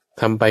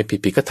ทำไปผิด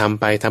ก็ทำ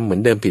ไปทำเหมือ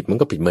นเดิมผิดมัน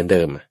ก็ผิดเหมือนเ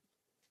ดิม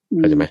เ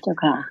ข้าใจไหม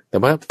แต่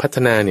ว่าพัฒ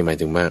นาเนี่ยหมาย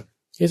ถึงว่า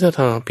ถ้าท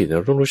ำผิดเ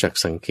ราต้องรู้จัก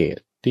สังเกต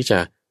ที่จะ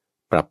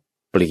ปรับ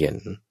เปลี่ยน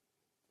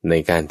ใน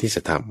การที่จ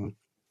ะท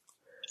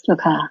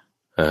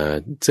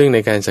ำซึ่งใน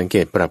การสังเก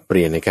ตปรับเป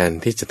ลี่ยนในการ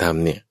ที่จะท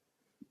ำเนี่ย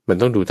มัน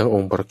ต้องดูทั้งอ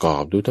งค์ประกอ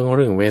บดูทั้งเ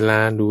รื่องเวลา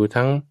ดู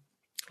ทั้ง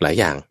หลาย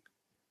อย่าง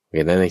เ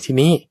ห็นในที่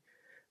นี้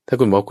ถ้า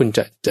คุณบอกคุณจ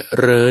ะเจ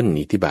ริญ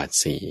อิทธิบาท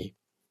สี่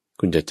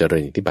คุณจะเจริ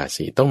ญอิทธิบาท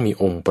สี่ต้องมี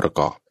องค์ประ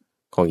กอบ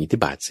ของอิทธิ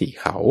บาทสี่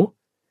เขา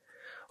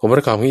องค์ป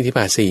ระกอบของอิทธิบ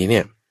าทสี่เนี่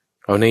ย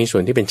เอาในส่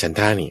วนที่เป็นฉัน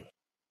ทะนี่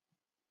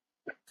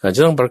อาจจ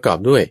ะต้องประกอบ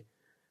ด้วย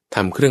ท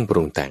ำเครื่องป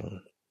รุงแต่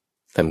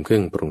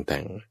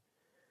ง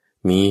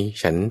มี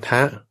ฉันท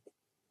ะ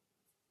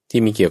ที่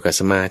มีเกี่ยวกับ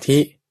สมาธิ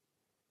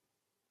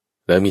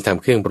แล้วมีท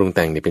ำเครื่องปรุงแ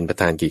ต่งเนี่ยเป็นประ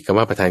ธานกิจคำ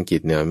ว่าประธานกิ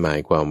จเนี่ยหมา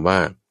ยความว่า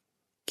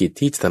กิจ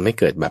ที่จะทำให้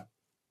เกิดแบบ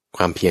ค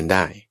วามเพียรไ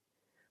ด้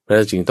เพราะฉะ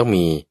นั้นจึงต้อง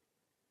มี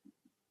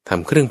ท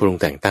ำเครื่องปรุง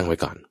แต่งตั้งไว้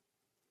ก่อน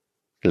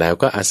แล้ว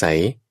ก็อาศัย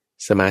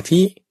สมา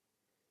ธิ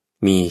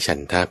มีฉัน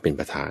ทะเป็น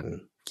ประธาน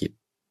กิจ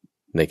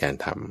ในการ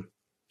ท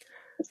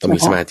ำต้องมี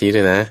สมาธิด้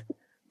วยนะ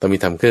ต้องมี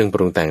ทำเครื่องป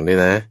รุงแต่งด้วย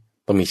นะ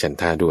ต้องมีฉัน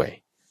ทะด้วย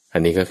อั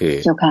นนี้ก็คือ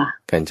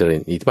การเจริ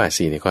ญอิทธิบาท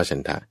สี่ในข้อฉั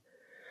นทะ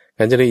ก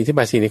ารเจริญอิทธิบ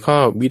าทสี่ในข้อ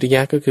วิริย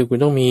ะก็คือคุณ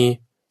ต้องมี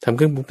ทำเ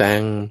ครื่องปรุงแต่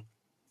ง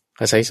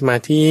อาศัยสมา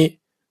ธิ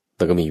แ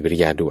ล้วก็มีวิริ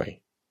ยะด้วย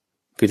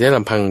คือถ้าล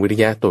ำพังวิริ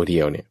ยะตัวเดี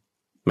ยวเนี่ย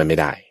มันไม่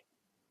ได้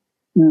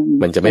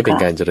มันจะไม่เป็น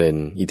การเจริญ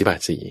อิทธิบาท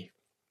สี่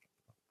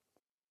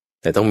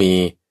แต่ต้องมี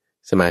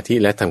สมาธิ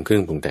และทำเครื่อ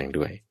งปรุงแต่ง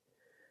ด้วย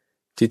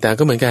จิตตา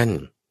ก็เหมือนกัน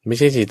ไม่ใ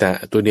ช่จิตตา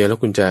ตัวเดียวแล้ว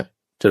คุณจะ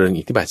เจริญ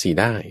อิทธิบาทสี่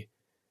ได้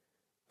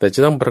แต่จะ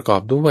ต้องประกอ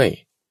บด้วย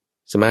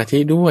สมาธิ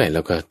ด้วยแ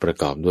ล้วก็ประ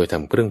กอบด้วยท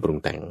ำเครื่องปรุง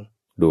แต่ง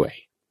ด้วย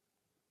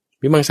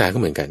วิมังสาก็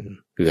เหมือนกัน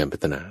คือการพั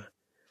ฒนา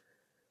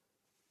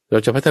เรา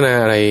จะพัฒนา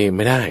อะไรไ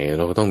ม่ได้เ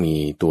ราก็ต้องมี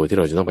ตัวที่เ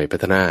ราจะต้องไปพั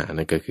ฒนา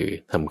นั่นก็คือ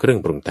ทำเครื่อง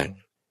ปรุงแต่ง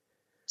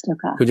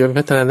คุณจะไป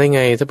พัฒนาได้ไ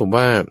งถ้าผม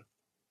ว่า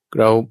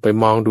เราไป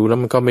มองดูแล้ว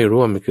มันก็ไม่รู้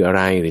ว่ามันคืออะไ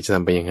รหรือจะท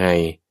ำไปยังไง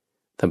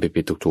ทำ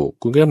ผิดๆถูก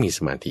ๆคุณก็ต้องมีส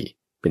มาธิ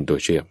เป็นตัว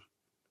เชื่อม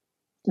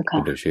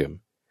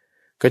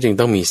ก็จึง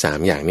ต้องมี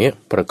3อย่างนี้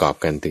ประกอบ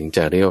กันถึงจ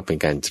ะเรียกว่าเป็น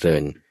การเจริ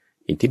ญ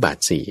อิทธิบาท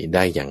4ไ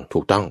ด้อย่างถู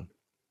กต้อง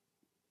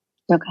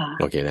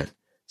โอเคนะ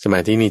สมา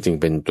ธินี่จึง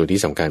เป็นตัวที่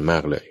สำคัญมา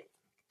กเลย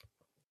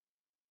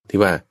ที่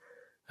ว่า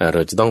เร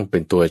าจะต้องเป็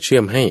นตัวเชื่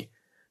อมให้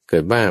เกิ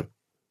ดว่า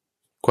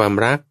ความ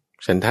รัก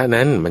ฉันทะ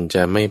นั้นมันจ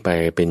ะไม่ไป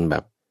เป็นแบ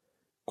บ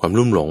ความ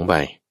ลุ่มหลงไป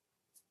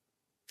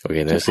โอเค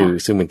นะ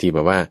ซึ่งบางทีแบ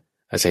บว่า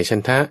อาศัยฉั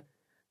นทะ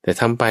แต่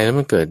ทำไปแล้ว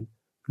มันเกิด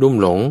ลุ่ม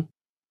หลง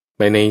ไ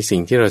ปในสิ่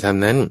งที่เราท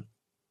ำนั้น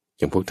อ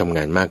ย่างพวกทำง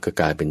านมากก็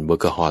กลายเป็น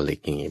workaholic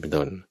อย่างนี้เป็น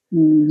ต้น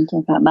ใช่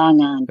ค่ะบ้า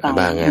งา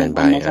นไ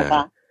ป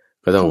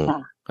ก็ต้อง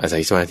อาศั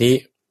ยสมาธิ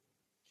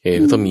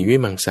ก็ต้องมีวิ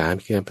มังสา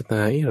มีการพัฒน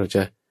าเราจ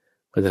ะ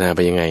พัฒนาไป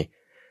ยังไง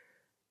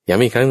ย้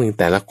ำอีกครั้งหนึ่ง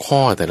แต่ละข้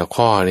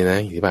อนี่นะ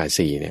อิทธิบาท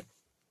4เนี่ย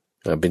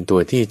เป็นตัว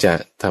ที่จะ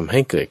ทำให้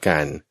เกิดกา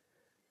ร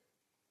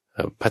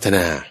พัฒน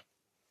า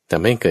แต่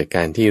ไม่เกิดก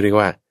ารที่เรียก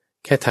ว่า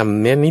แค่ท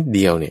ำเนี้ยนิดเ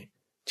ดียวเนี่ย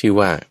ชื่อ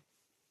ว่า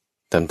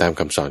ตาม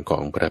คำสอนขอ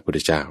งพระพุทธ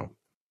เจ้า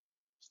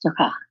เจ้า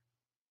ค่ะ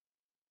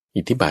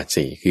อิทธิบาท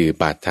4คือ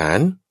บาทฐาน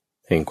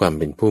แห่งความ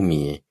เป็นผู้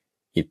มี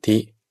อิท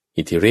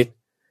ธิฤทธิ์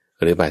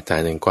หรือบาทฐา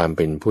นแห่งความเ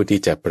ป็นผู้ที่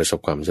จะประสบ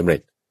ความสำเร็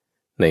จ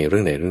ในเรื่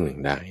องใดเรื่องหนึ่ง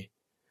ได้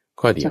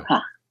ข้อเดียว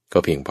ก็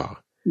เพียงพอ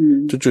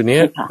จุดๆนี้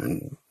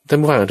ท่าน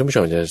ผู้ฟังท่านผู้ช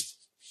มจะ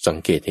สัง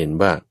เกตเห็น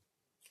ว่า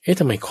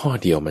ทำไมข้อ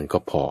เดียวมันก็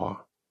พอ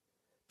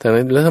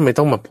แล้วทำไม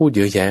ต้องมาพูดเ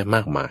ยอะแยะม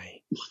ากมาย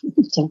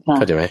เ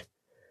ข้าใจไหม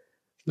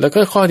แล้วก็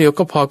ข้อเดียว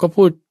ก็พอก็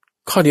พูด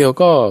ข้อเดียว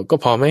ก็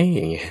พอไหมอ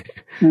ย่างเงี้ย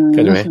เข้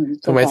าใจไหม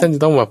ทำไมท่านจะ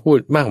ต้องมาพูด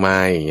มากมา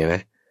ยอย่างเงี้ยน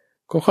ะ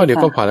ก็ข้อเดียว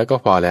ก็พอแล้วก็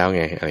พอแล้ว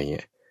ไงอะไรเ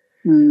งี้ย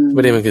ปร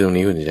ะเด็นมันคือตรง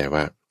นี้คุณใจ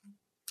ว่า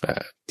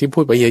ที่พู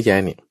ดไปเยอะแยะ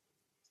เนี่ย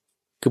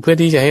คือเพื่อ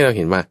ที่จะให้เราเ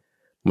ห็นว่า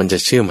มันจะ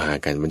เชื่อมหา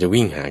กันมันจะ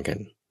วิ่งหากัน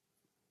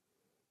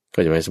ก็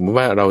จะหมายสมมติ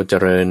ว่าเราเจ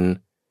ริญ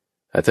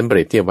ท่านเป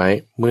รียบเทียบไว้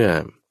เมื่อ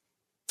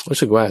รู้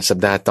สึกว่าสัป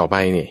ดาห์ต่อไป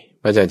นี่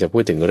พระอาจารย์จะพู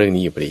ดถึงเรื่อง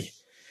นี้อยู่พอดี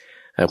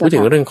พูดถึ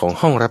งเรื่องของ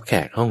ห้องรับแข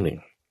กห้องหนึ่ง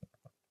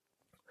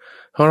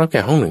ห้องรับแข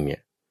กห้องหนึ่งเนี่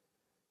ย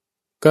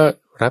ก็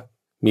รับ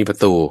มีประ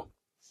ตู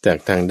จาก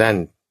ทางด้าน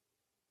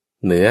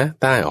เหนือ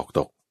ใต้ออกต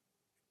ก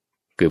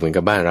คือเหมือน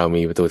กับบ้านเรา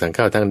มีประตูทางเ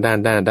ข้าทั้งด้า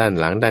น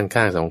หลังด้าน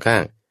ข้างสองข้า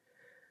ง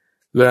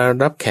เวลา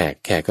รับแขก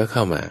ก็เข้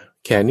ามา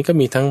แขกนี้ก็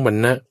มีทั้งวรร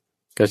ณะ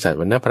กษัตริย์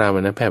วรรณะพราหมณ์ว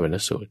รรณะแพทย์วรรณ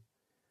สูตร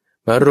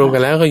มารวมกั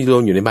นแล้วก็รว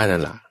มอยู่ในบ้านนั่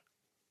นแหละ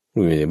อ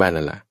ยู่ในบ้าน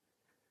นั่นแหละ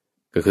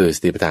ก็คือส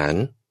ติปัฏฐาน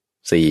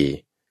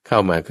4เข้า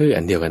มาคือ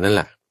อันเดียวกันนั่นแ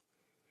หละ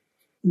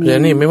เพราะฉะ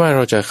นั้นนี่ไม่ว่าเร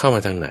าจะเข้าม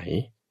าทางไหน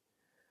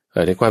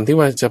ในความที่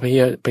ว่าจะพยา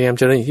ยามเ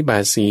จริญอิทธิบา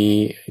ท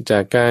4จา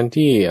กการ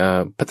ที่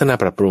พัฒนา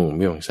ปรับปรุง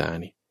วิวังสา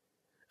นี่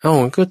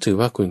ก็ถือ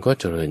ว่าคุณก็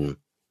เจริญ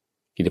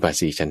อิทธิบาท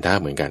4ฉันทะ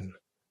เหมือนกัน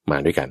มา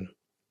ด้วยกัน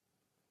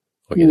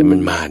โอเคแต่มั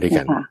นมาด้วย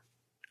กัน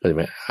เข้าใจไ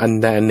หมอัน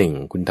ใดอันหนึ่ง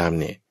คุณทำ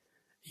เนี่ย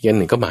อีกอันห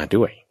นึ่งก็มา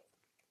ด้วย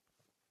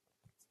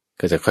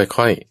ก็จะค่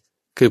อย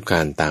ๆคืบคลา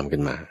นตามกั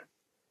นมา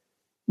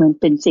มัน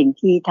เป็นสิ่ง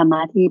ที่ธรรมะ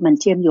ที่มัน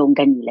เชื่อมโยง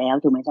กันอยู่แล้ว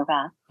ถูกไหมเจ้าค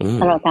ะ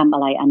ถ้าเราทำอะ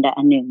ไรอันใด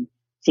อันหนึ่ง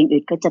สิ่ง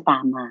อื่นก็จะตา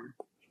มมา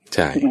ใ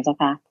ช่ถูกไหมเจ้า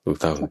คะถูก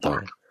ต้อง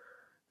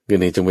คือ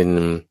นี่จึงเป็น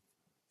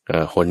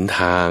หน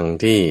ทาง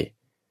ที่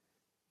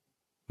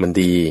มัน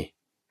ดี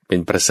เป็น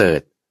ประเสริฐ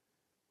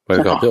ประ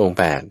กอบด้วยองค์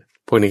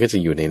8พวกนี้ก็จะ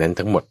อยู่ในนั้น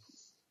ทั้งหมด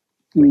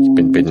เ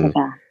ป็น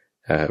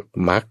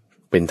มรรค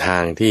เป็นทา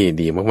งที่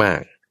ดีมาก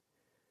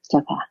ๆเจ้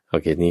าค่ะโอ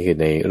เคนี่คือ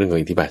ในเรื่องขอ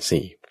งอิทธิบาท4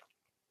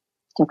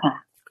เจ้าค่ะ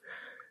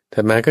ถั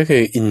ดมาก็คื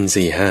ออินท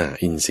รีย์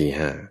5อินทรี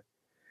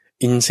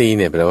ย์เ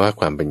นี่ยแปลว่า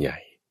ความเป็นใหญ่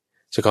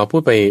จะขอพู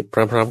ดไปพ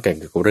ร้อมๆกัน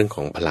กับเรื่องข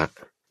องพละ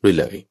ด้วย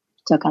เลย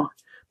เจ้าค่ะ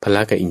พล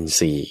ะกับอินท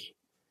รีย์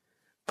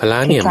พละ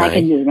เนี่ยหมาย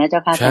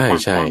ใ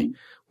ช่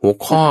หัว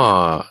ข้อ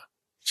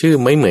ชื่อ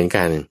ไม่เหมือน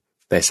กัน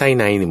แต่ไส้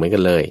ในนี่เหมือนกั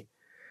นเลย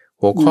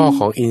หัวข้อข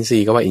องอินทรี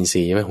ย์ก็ว่าอินท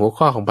รีย์ใช่ไหมหัว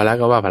ข้อของพละ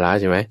ก็ว่าพละ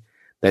ใช่ไหม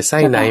แต่ไส้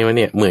ในมันเ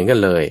นี่ยเหมือนกัน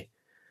เลย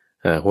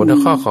หัว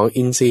ข้อของ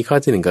อินทรีย์ข้อ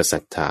ที่1ก็ศรั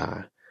ทธา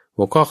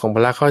หัวข้อของพ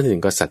ละข้อที่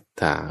1ก็ศรัท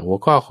ธาหัว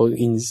ข้อของ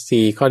อินท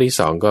รีย์ข้อที่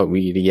2ก็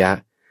วิริยะ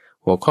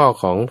หัวข้อ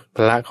ของพ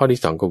ละข้อที่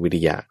2ก็วิ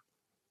ริยะ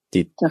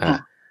จิต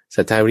ศ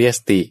รัทธาวิริยะส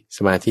ติส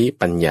มาธิ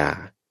ปัญญา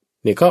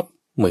เนี่ยก็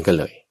เหมือนกัน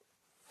เลย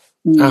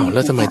แล้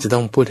วทำไมจะต้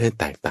องพูดให้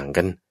แตกต่าง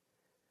กัน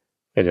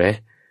เห็นไหม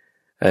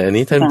อัน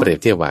นี้ท่านเปรียบ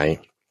เทียบไว้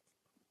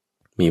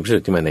มีพระสู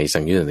ตรที่มาในสั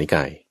งยุตตนิก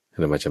าย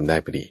เรามาจำได้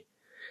พอดี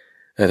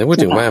ถ้าพูด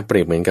ถึงว่าเป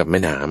รียบเหมือนกับแม่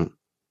น้ำ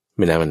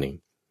อันหนึ่ง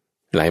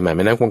ไหลมาแ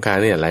ม่น้ำคงคา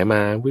เนี่ยไหลมา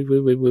วิ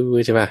ว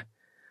ใช่ป่ะ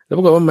แล้วป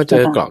รากฏว่ามาเจ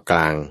อเกาะกล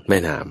างแม่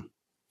น้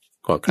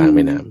ำ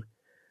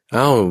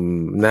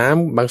น้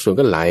ำบางส่วน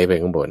ก็ไหลไป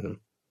ข้างบน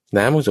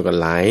น้ำบางส่วนก็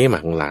ไหลมา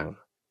ข้างล่าง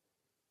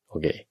โอ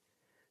เค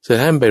สุด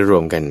ท้ายมันไปรว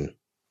มกัน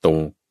ตรง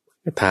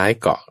ท้าย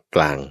เกาะก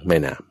ลางแม่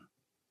น้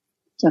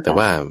ำแต่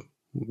ว่า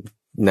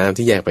น้ำ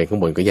ที่แยกไปข้า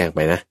งบนก็แยกไป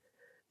นะ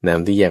น้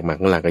ำที่แยกมา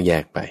ข้างล่างก็แย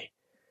กไป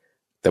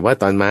แต่ว่า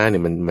ตอนมาเนี่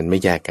ยมันไม่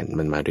แยกกัน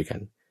มันมาด้วยกัน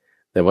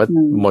แต่ว่า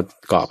หมด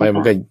เกาะไปมั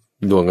นก็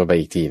รวมกันไป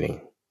อีกทีหนึ่ง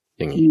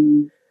อย่างนี้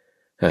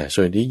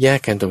ส่วนที่แยก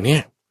กันตรงเนี้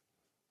ย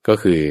ก็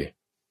คือ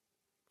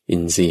อิ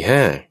นทรีย์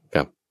5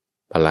กับ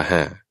พละ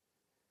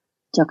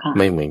5ไ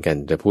ม่เหมือนกัน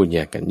แต่พูดแย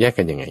กกัน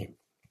ยังไง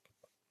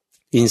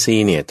อินทรี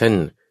ย์เนี่ยท่าน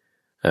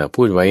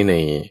พูดไว้ใน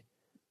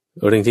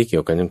เรื่องที่เกี่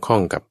ยวกันข้อ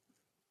งกับ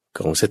ข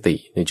องสติ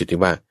ในจุดที่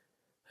ว่า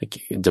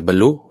จะบรร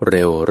ลุเ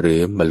ร็วหรือ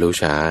บรรลุ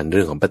ช้าเ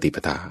รื่องของปฏิป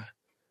ทา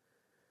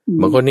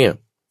บางคนเนี่ย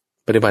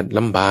ปฏิบัติล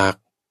ำบาก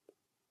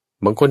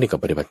บางคนนี่ก็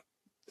ปฏิบัติ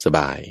สบ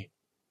าย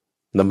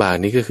ลำบาก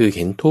นี่ก็คือเ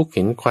ห็นทุกข์เ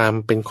ห็นความ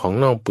เป็นของ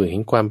นอกเปื่อยเห็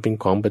นความเป็น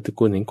ของปฏิ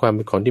กูลเห็นความเ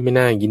ป็นของที่ไม่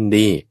น่ายิน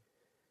ดี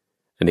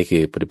อันนี้คื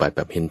อปฏิบัติแ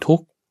บบเห็นทุก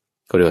ข์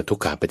ก็เรียกว่าทุก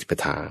ขาปฏิป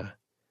ทา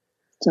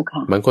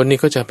บางคนนี่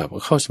ก็จะแบบ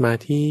เข้าสมา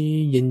ธิ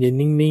เย็นๆ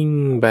นิ่ง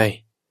ๆไป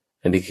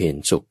อันนี้คือเห็น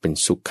สุขเป็น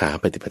สุขขา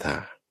ปฏิปทา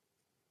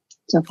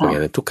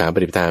ทุกขาป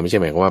ฏิปทาไม่ใช่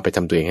หมายความว่าไปท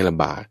ำตัวเองให้ล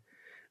ำบาก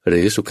หรื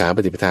อสุขาป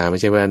ฏิปทาไม่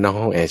ใช่ว่านอก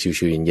ห้องแอร์ชิ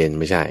วๆเย็นๆ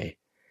ไม่ใช่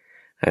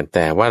แ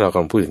ต่ว่าเราก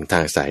ำลังพูดถึงท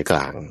างสายกล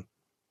าง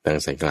ทาง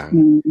สายกลาง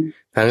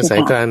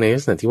ในลั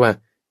กษณะที่ว่า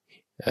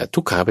ทุ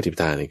กขาปฏิป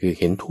ทาเนี่ยคือ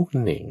เห็นทุกข์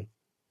นั่นเอง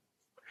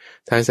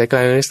ทางสายกลา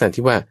งในลักษณะ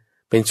ที่ว่า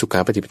เป็นสุขา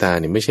ปฏิปทา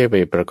เนี่ยไม่ใช่ไป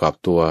ประกอบ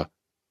ตัว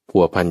พั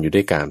วพันอยู่ด้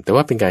วยกามแต่ว่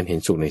าเป็นการเห็น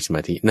สุขในสม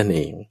าธินั่นเอ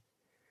ง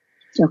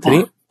ที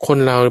นี้คน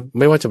เรา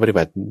ไม่ว่าจะปฏิ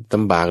บัติล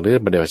ำบากหรือ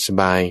ปฏิบัติส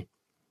บาย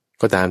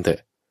ก็ตามเถอะ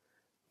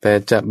แต่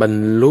จะบรร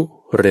ลุ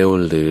เร็ว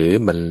หรือ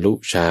บรรลุ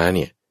ช้าเ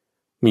นี่ย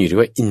มีอยู่ที่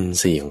ว่าอิน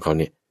ทรีย์ของเขา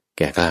เนี่ยแ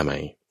ก่กล้าไหม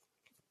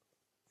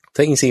ถ้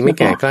าอินทรีย์ไม่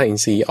แก่กล้าอิน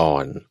ทรีย์อ่อ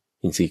น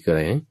อินทรีย์คืออะไ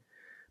ร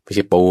ไม่ใ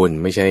ช่ปูน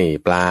ไม่ใช่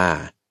ปลา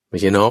ไม่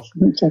ใช่นก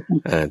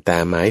แต่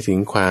หมายถึง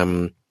ความ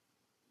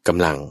ก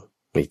ำลัง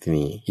ในที่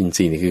นี้อินท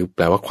รีย์นี่คือแป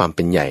ลว่าความเ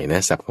ป็นใหญ่น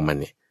ะศัพท์ของมัน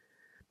เนี่ย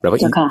แปลว่า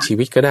ชี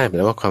วิตก็ได้แปล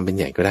ว่าความเป็น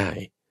ใหญ่ก็ได้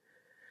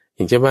อ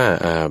ย่างเช่นว่า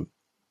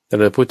ถ้าเ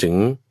ราพูดถึง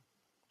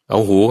เอา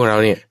หูของเรา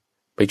เนี่ย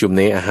ไปจุ่มใ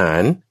นอาหา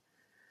ร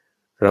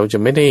เราจะ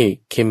ไม่ได้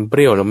เค็มเป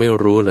รี้ยวเราไม่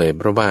รู้เลยเ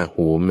พราะว่า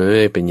หูไม่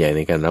ได้เป็นใหญ่ใ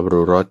นการรับ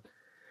รู้รส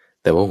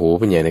แต่ว่าหู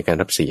เป็นใหญ่ในการ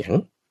รับเสียง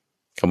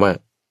คำว่า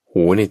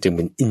หูเนี่ยจึงเ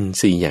ป็นอิน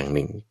ทรีย์อย่างห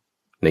นึ่ง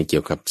ในเกี่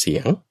ยวกับเสี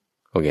ยง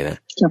โอเคนะ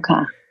เจ้าค่ะ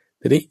แ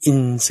ต่ได้อิ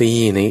นทรี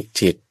ย์ใน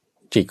จิต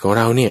จิตของ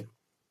เราเนี่ย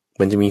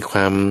มันจะมีคว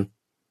าม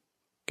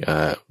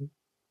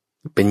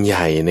เป็นให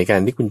ญ่ในกา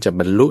รที่คุณจะ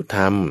บรรลุธ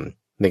รรม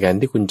ในการ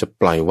ที่คุณจะ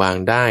ปล่อยวาง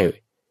ได้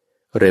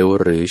เร็ว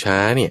หรือช้า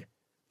เนี่ย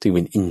จึงเ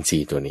ป็นอินทรี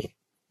ย์ตัวนี้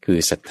คือ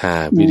ศรัทธา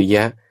วิริย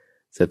ะ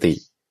สติ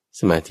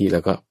สมาธิแล้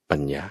วก็ปั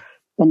ญญา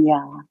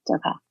เจ้า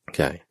ค่ะใ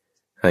ช่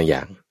5อย่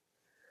าง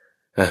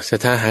ศรัท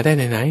ธาหาได้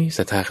ไหนศ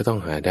รัทธาก็ต้อง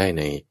หาได้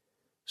ใน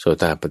โส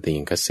ตปัฏฐิ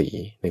ยัคสี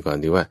ในก่อน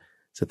ที่ว่า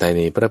ศรัทธาใ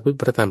นพระพุทธ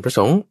พระธรรมพระส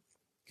งฆ์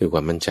คือคว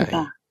ามมั่นใจ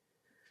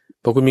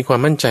พอคุณมีความ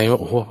มั่นใจว่า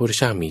โอ้โหพระพุทธ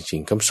เจ้ามีจริ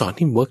งคำสอน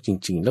ที่เวิร์กจ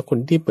ริงๆแล้วคน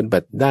ที่ปฏิบั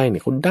ติได้เนี่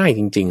ยคนได้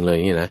จริงๆเลย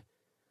เนี่ยนะ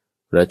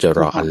แล้วจะร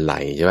ออะไร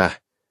ใช่ป่ะ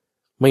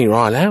ไม่ร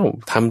อแล้ว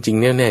ทำจริง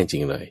แน่ๆจริ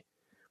งเลย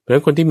เพราะฉะนั้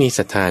นคนที่มีศ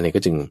รัทธาเนี่ยก็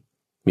จึง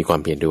มีความ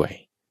เพียรด้วย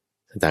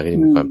ศรัทธาก็จะ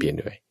มีความเพียร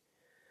ด้วย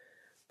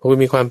พอคุณ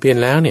มีความเพียร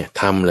แล้วเนี่ย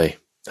ทำเลย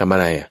ทำอะ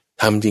ไร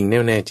ทำจริงแ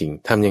น่ๆจริง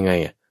ทำยังไง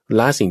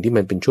ละสิ่งที่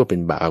มันเป็นชั่วเป็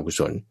นบาปอกุ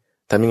ศล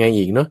ทำยังไง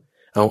อีกเนาะ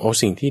เอา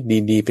สิ่งที่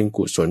ดีๆเป็น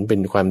กุศลเป็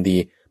นความดี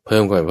เพิ่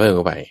มเข้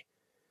าไป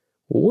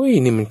โอ้ย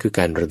นี่มันคือ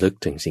การระลึก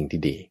ถึงสิ่งที่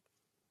ดี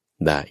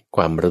ได้ค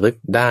วามระลึก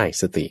ได้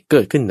สติเ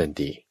กิดขึ้นทัน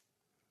ที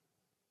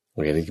โอ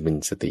เคนี่เป็น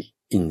สติ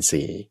อินท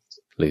รีย์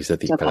หรือส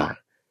ติพละ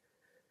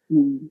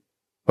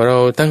พอเรา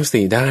ตั้งส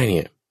ติได้เ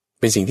นี่ย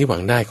เป็นสิ่งที่หวั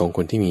งได้ของค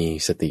นที่มี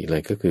สติเล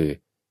ยก็คือ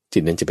จิ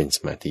ตนั้นจะเป็นส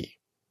มาธิ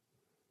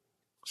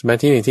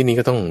ในที่นี้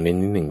ก็ต้องเน้น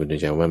นิดหนึ่งคุณดู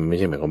ใจว่าไม่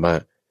ใช่หมายความว่า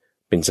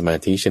เป็นสมา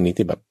ธิชนิด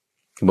ที่แบบ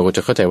บางคนจ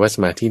ะเข้าใจว่าส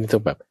มาธินี่ต้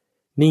องแบบ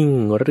นิ่ง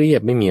เรีย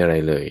บไม่มีอะไร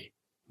เลย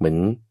เหมือน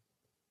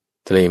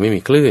ทะเลไม่มี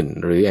คลื่น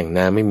หรือแอ่ง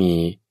น้ำไม่มี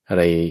อะไ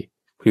ร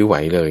พลิ้วไหว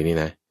เลยนี่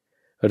นะ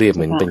เรียบเ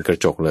หมือนเป็นกระ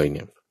จกเลยเ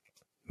นี่ย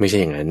ไม่ใช่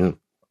อย่างนั้น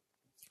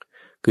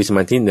คือสม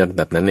าธิในระ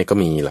ดับนั้นเนี่ยก็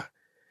มีล่ะ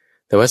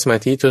แต่ว่าสมา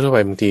ธิทั่วๆไป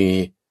บางที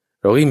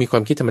เราก็มีควา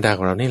มคิดธรรมดาข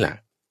องเรานี่แหละ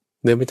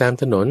เดินไปตาม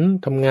ถนน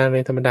ทำงานใน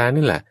ธรรมดา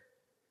นี่แหละ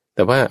แ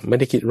ต่ว่าไม่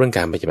ได้คิดเรื่องก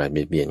ารปฏิบัติเ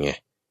บียดเบียนไง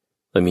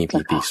เรามีปี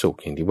ติสุข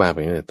อย่างที่ว่าไป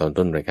ตั้งแต่ตอน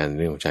ต้นรายการ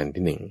เรื่องของฌาน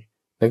ที่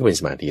1นั่นก็เป็น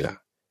สมาธิละ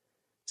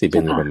สิเป็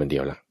นอารมณ์เดี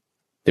ยวละ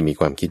จะมี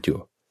ความคิดอยู่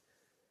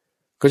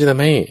ก็จะท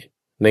ำให้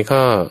ในข้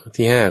อ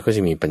ที่5ก็จ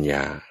ะมีปัญญ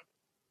า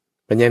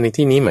ใน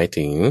ที่นี้หมาย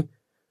ถึง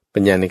ปั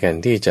ญญาในการ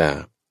ที่จะ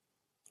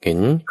เห็น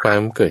ควา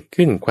มเกิด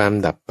ขึ้นความ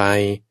ดับไป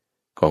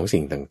ของ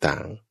สิ่งต่า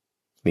ง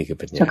ๆนี่คือ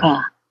ปัญญา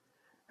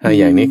5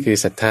อย่างนี้คือ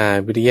ศรัทธา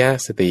วิริยะ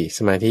สติส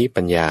มาธิ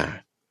ปัญญา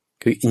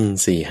คืออิน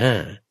ทรีย์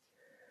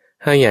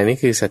5อย่างนี้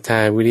คือศรัทธา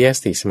วิริยะส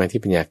ติสมาธิ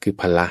ปัญญาคือ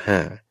พละ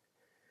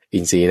5อิ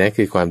นทรีย์นะ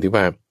คือความที่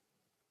ว่า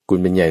คุณ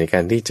เป็นใหญ่ในกา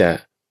รที่จะ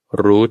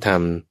รู้ธรร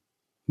ม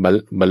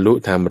บรรลุ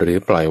ธรรมหรือ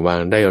ปล่อยวาง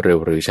ได้เร็ว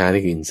หรือช้า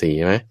นี่คืออินทรีย์ใ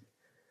ช่ไหม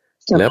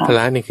แล้วพล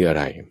ะนี่คืออะ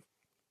ไร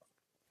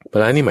พ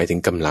ละนี่หมายถึง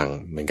กำลัง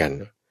เหมือนกัน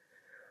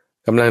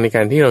กำลังในก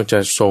ารที่เราจะ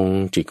ทรง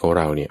จิตของเ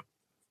ราเนี่ย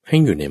ให้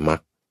อยู่ในมรรค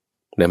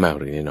ได้มาก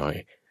หรือน้อย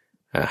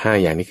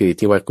5อย่างนี้คือ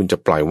ที่ว่าคุณจะ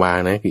ปล่อยวาง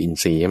นะคืออิน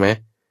ทรีย์ใช่ไหม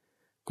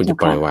คุณจะ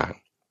ปล่อยวาง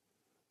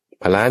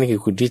พละนี่คื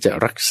อคุณที่จะ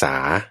รักษา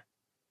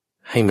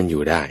ให้มันอ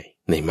ยู่ได้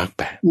ในมรรค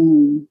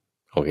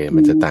8โอเคมั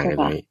นจะต่างกัน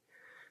ตรงนี้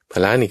พ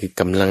ละนี่คือ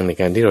กำลังใน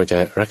การที่เราจะ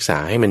รักษา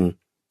ให้มัน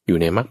อยู่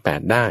ในมรรค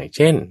8ได้เ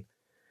ช่น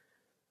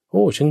โ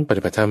อ้ฉันป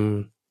ฏิบัติธรรม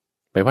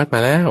ไปวัดมา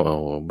แล้ว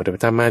ปฏิบั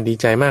ติธรรมมาดี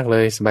ใจมากเล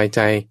ยสบายใจ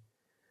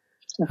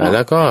แ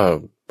ล้วก็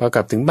พอก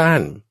ลับถึงบ้า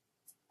น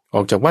อ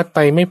อกจากวัดไป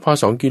ไม่พอ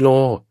2 กิโล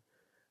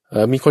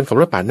มีคนขับ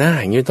รถปาดหน้า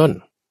อย่างนี้ต้น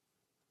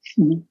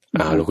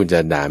แล้วคุณจะ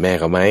ด่าแม่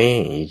เขาไหม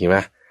ใช่ไหม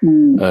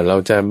เรา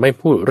จะไม่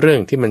พูดเรื่อ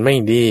งที่มันไม่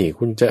ดี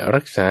คุณจะ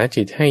รักษา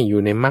จิตให้อ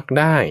ยู่ในมรรค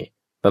ได้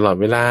ตลอด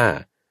เวลา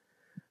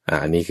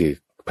อันนี้คือ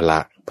พละ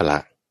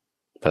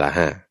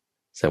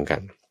5สำคั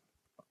ญ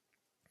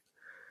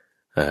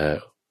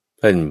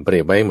ท่านเปรี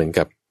ยบไว้เหมือน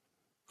กับ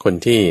คน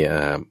ที่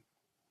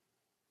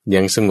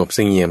ยังสงบเส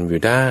งี่ยมอ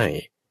ยู่ได้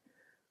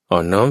อ่อ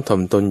นน้อมถ่อ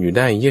มตนอยู่ไ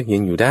ด้เยือกเย็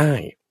นอยู่ได้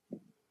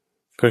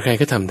ใครๆ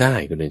ก็ทำได้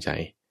คุณเดินใจ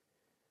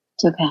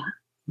เจ้าค่ะ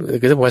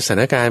คือถ้าบอกว่าสถา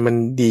นการณ์มัน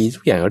ดีทุ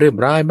กอย่างเรียบ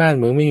ร้อยบ้าน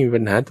เมืองไม่มี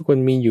ปัญหาทุกคน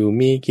มีอยู่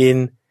มีกิน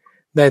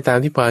ได้ตาม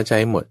ที่พอใจ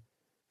หมด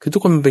คือทุ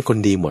กคนมันเป็นคน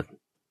ดีหมด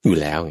อยู่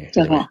แล้วไงใ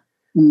ช่ไหม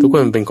ทุกค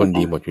นมันเป็นคน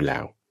ดีหมดอยู่แล้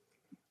ว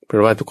เพรา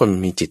ะว่าทุกคน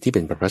มีจิตที่เ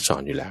ป็นพระพัสส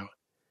รอยู่แล้ว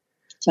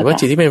แต่ว่า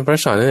จิตที่เป็นพระพั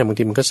สสรนั่นแหละบาง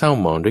ทีมันก็เศร้า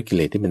หมองด้วยกิเ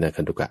ลสที่เป็นอ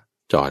คันตุกะ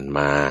จรม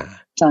า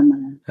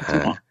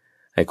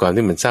ไอ้ความ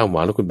ที่มันเศร้าหม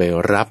องแล้วคุณไป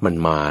รับมัน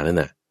มานั่น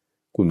น่ะ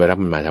คุณไปรับ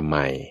มันมาทำไม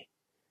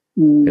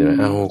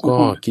ก็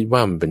คิดว่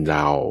ามันเป็นเร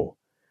า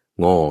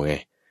โง่ไง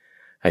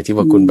ไอ้ที่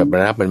ว่าคุณแบบ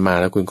รับมันมา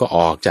แล้วคุณก็อ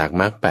อกจาก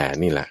มรรค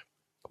8นี่แหละ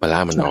พละ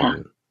มันอ่อน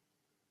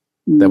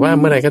แต่ว่า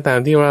เมื่อไหร่ก็ตาม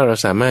ที่ว่าเรา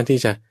สามารถที่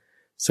จะ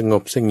สง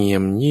บเสงี่ย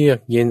มเยือก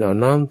เย็นอ่อน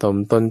น้อมถ่อม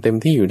ตนเต็ม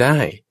ที่อยู่ได้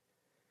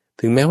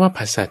ถึงแม้ว่าภ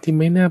าษาที่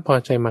ไม่น่าพอ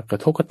ใจมากร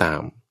ะทบก็ตา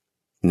ม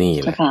นี่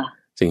แหละ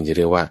จึงจะเ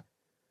รียกว่า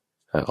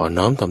อ่อน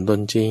น้อมถ่อมต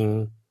นจริง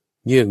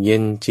เยือกเย็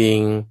นจริง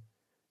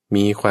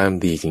มีความ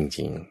ดีจ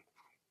ริง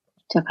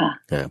ๆเจ้าค่ะ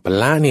พ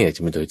ละเนี่ยจะ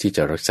เป็นตัวที่จ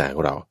ะรักษา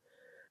เรา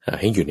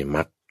ให้อยู่ในมร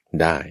รค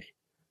ได้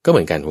ก็เห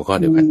มือนกันหัวข้อ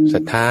เดียวกันศรั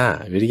ทธา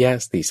วิริยะ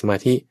สติสมา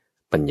ธิ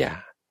ปัญญา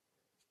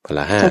พล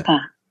ะ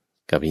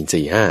5กับอินท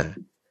รีย์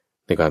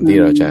5ในความที่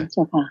เราจะ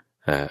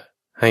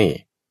ให้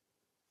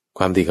ค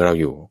วามดีของเรา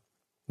อยู่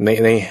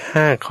ใน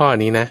5ข้อ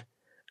นี้นะ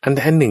อัน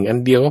1อัน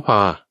เดียวก็พอ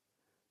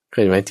เค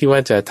ยไหมที่ว่า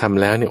จะท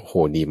ำแล้วเนี่ยโห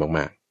ดีม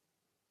าก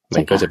ๆมั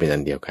นก็จะเป็นอั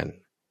นเดียวกัน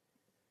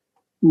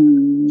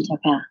เจ้า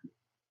ค่ะ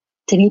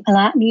ทีนี้พล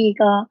ะนี่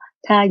ก็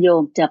ถ้าโย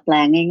มจะแปล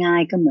ง่า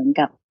ยๆก็เหมือน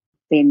กับ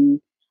เป็น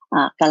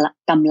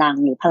กำลัง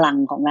หรือพลัง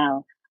ของเรา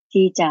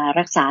ที่จะ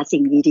รักษา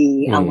สิ่งดี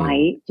ๆเอาไว้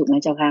ถูกไหม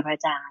เจ้าค่ะพระอ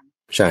าจารย์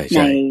ใช่ใ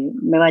น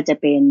ไม่ว่าจะ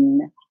เป็น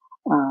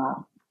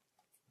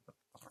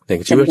ใน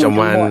ชีวิตประจ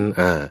ำวัน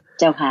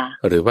เจ้าค่ะ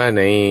หรือว่าใ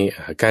น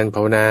การภ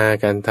าวนา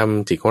การท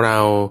ำจิตของเรา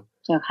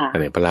เจ้าค่ะ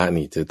ในพละ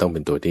นี่จะต้องเป็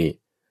นตัวที่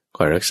ค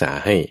อยรักษา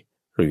ให้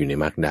เราอยู่ใน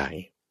มรรคได้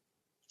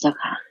เจ้า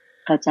ค่ะ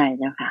เข้าใจ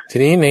เจ้าค่ะที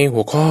นี้ใน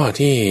หัวข้อ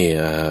ที่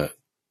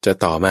จะ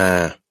ต่อมา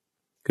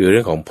คือเรื่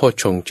องของโพช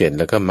ฌงค์7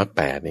แล้วก็มรรค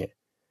8เนี่ย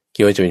คิ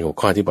ดว่าจะเป็นหัว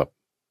ข้อที่แบบ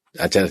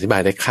อาจจะอธิบา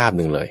ยได้คาบห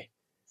นึ่งเลย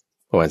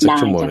ประมาณสัก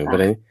ชั่วโมงหนึ่งเพราะ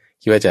ฉะนั้น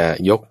คิดว่าจะ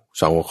ยก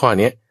2หัวข้อ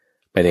นี้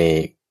ไปใน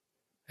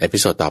เอพิ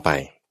โซดต่อไป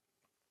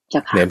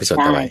ในเอพิโซด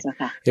ต่อไป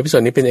เอพิโซ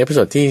ดนี้เป็นเอพิโซ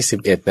ดที่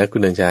11นะคุ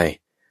ณเดินใจ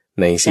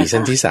ในซีซั่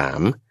นที่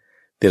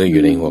3ที่เราอ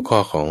ยู่ในหัวข้อ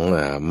ของ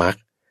มรรค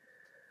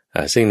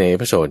ซึ่งในเอ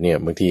พิโซดเนี่ย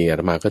บางทีอา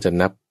ตมาก็จะ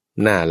นับ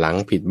หน้าหลัง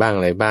ผิดบ้างอ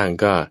ะไรบ้าง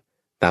ก็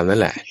ตามนั้น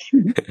แหละ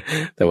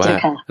แต่ว่า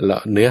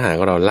เนื้อหาข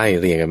องเราไล่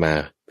เรียงกันมา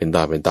เป็นต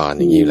อน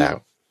อย่างนี้แล้ว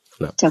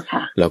เนาะ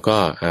แล้วก็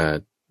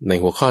ใน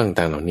หัวข้อ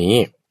ต่างๆเหล่านี้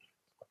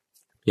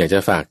อยากจะ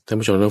ฝากท่าน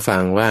ผู้ชมทุกฟั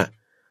งว่า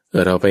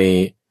เราไป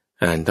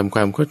อ่านทำคว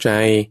ามเข้าใจ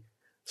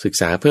ศึก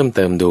ษาเพิ่มเ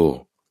ติมดู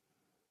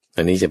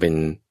อันนี้จะเป็น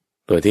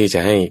ตัวที่จะ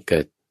ให้เกิ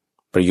ด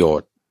ประโย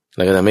ชน์แ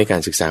ล้วก็ทำให้กา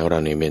รศึกษาของเรา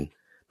เนี่ย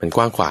มันก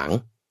ว้างขวาง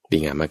ดี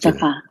งามมากขึ้น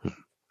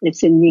ลึก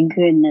ซึ้งยิ่ง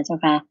ขึ้นนะเจ้า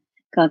ค่ะ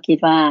ก็คิด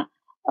ว่า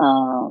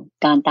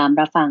การตาม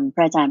รับฟังพ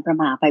ระอาจารย์พระ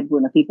มหาไพบู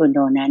ลย์อภิปุโน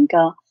นั้น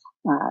ก็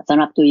สำ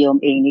หรับตัวโยม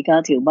เองนี่ก็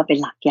ถือว่าเป็น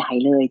หลักใหญ่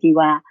เลยที่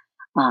ว่า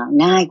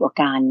ง่ายกว่า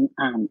การ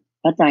อ่าน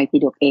พระไตรปิ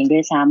ฎกเองด้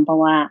วยซ้ำเพราะ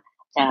ว่า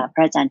พ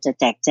ระอาจารย์จะ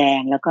แจกแจ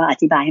งแล้วก็อ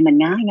ธิบายให้มัน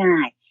ง่า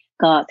ย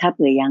ๆก็ถ้าเ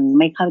ผื่อยัง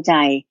ไม่เข้าใจ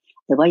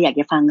หรือว่าอยาก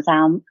จะฟัง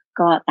ซ้ำ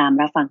ก็ตาม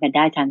รับฟังกันไ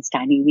ด้ทางสถ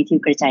านีวิทยุ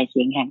กระจายเ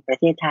สียงแห่งประ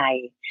เทศไทย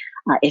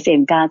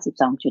FM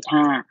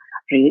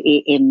 92.5 หรือ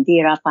AM ที่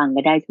รับฟัง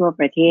กันได้ทั่ว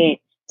ประเทศ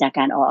จากก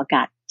ารออกอาก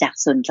าศจาก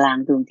ส่วนกลาง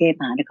กรุงเทพ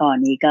มหานคร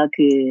นี้ก็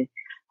คือ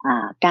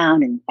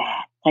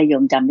918ถ้าโย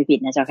มจำไม่ผิด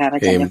นะเจ้าค่ะพระ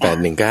อาจาร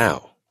ย์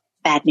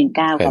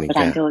 819กับประ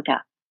ธานโทษกั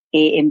บ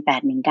AM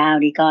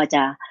 819นี่ก็จ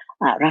ะ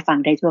รับฟัง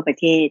ได้ทั่วประ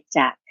เทศจ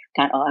ากก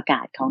ารออกอาก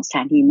าศของสถ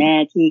านีแม่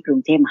ที่กรุง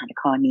เทพมหาน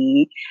ครนี้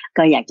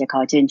ก็อยากจะข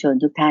อเชิญชวน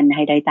ทุกท่านใ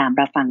ห้ได้ตาม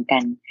รับฟังกั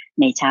น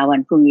ในเช้าวั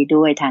นพรุ่งนี้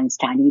ด้วยทางส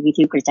ถานีวิท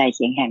ยุกระจายเ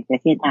สียงแห่งประ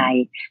เทศไทย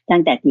ตั้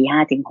งแต่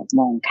 5:00 ถึง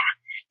 6:00 นค่ะ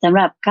สำห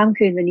รับค่ำ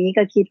คืนวันนี้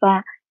ก็คิดว่า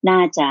น่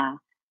าจะ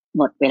ห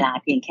มดเวลา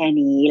เพียงแค่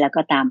นี้แล้ว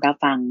ก็ตามรับ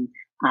ฟัง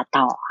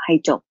ต่อให้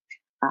จบ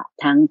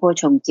ทั้งโพช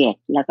ฌงค์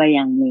7แล้วก็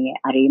ยังมี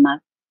อริยมรรค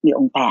มีอ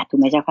งค์8ถูก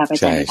ไหมเจ้าค่ะพระอ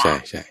าจารย์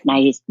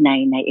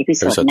ในเอพิโ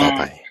ซดหน้า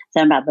ส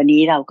ำหรับวัน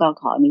นี้เราก็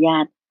ขออนุญา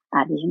ต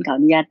ดิฉันขออ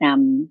นุญาตน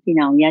ำพี่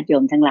น้องญาติโย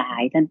มทั้งหลา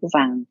ยท่านผู้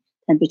ฟัง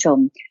ท่านผู้ชม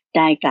ไ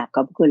ด้กราบข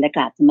อบพระคุณและก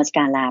ราบนมัสก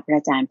ารลาพระ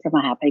อาจารย์พระม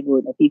หาไพบู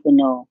ลย์อภิปุโ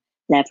น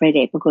และพระเด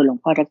ชพระคุณหลวง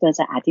พ่อดร.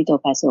สะอาดทิโต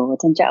ภาโส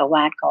ท่านเจ้าอาว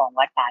าสของ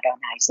วัดป่าดอน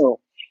หายโศก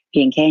เ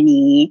พียงแค่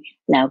นี้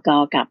แล้วก็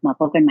กลับมา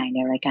พบกันใหม่ใน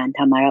รายการธ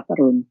รรมรับอ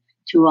รุณ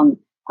ช่วง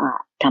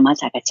ธรรม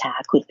สักษา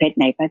ขุดเพชร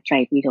ในพระไตร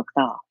ปิฎก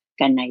ต่อ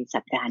กันใน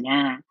สัปดาห์หน้า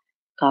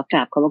ขอกร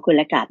าบขอบพระคุณแ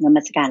ละกราบน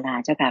มัสการลา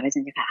เจ้าค่ะพระอาจา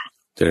รย์เจ้าค่ะ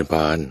เจริญพ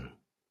ร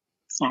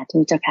สาธุ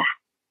เจ้าค่ะ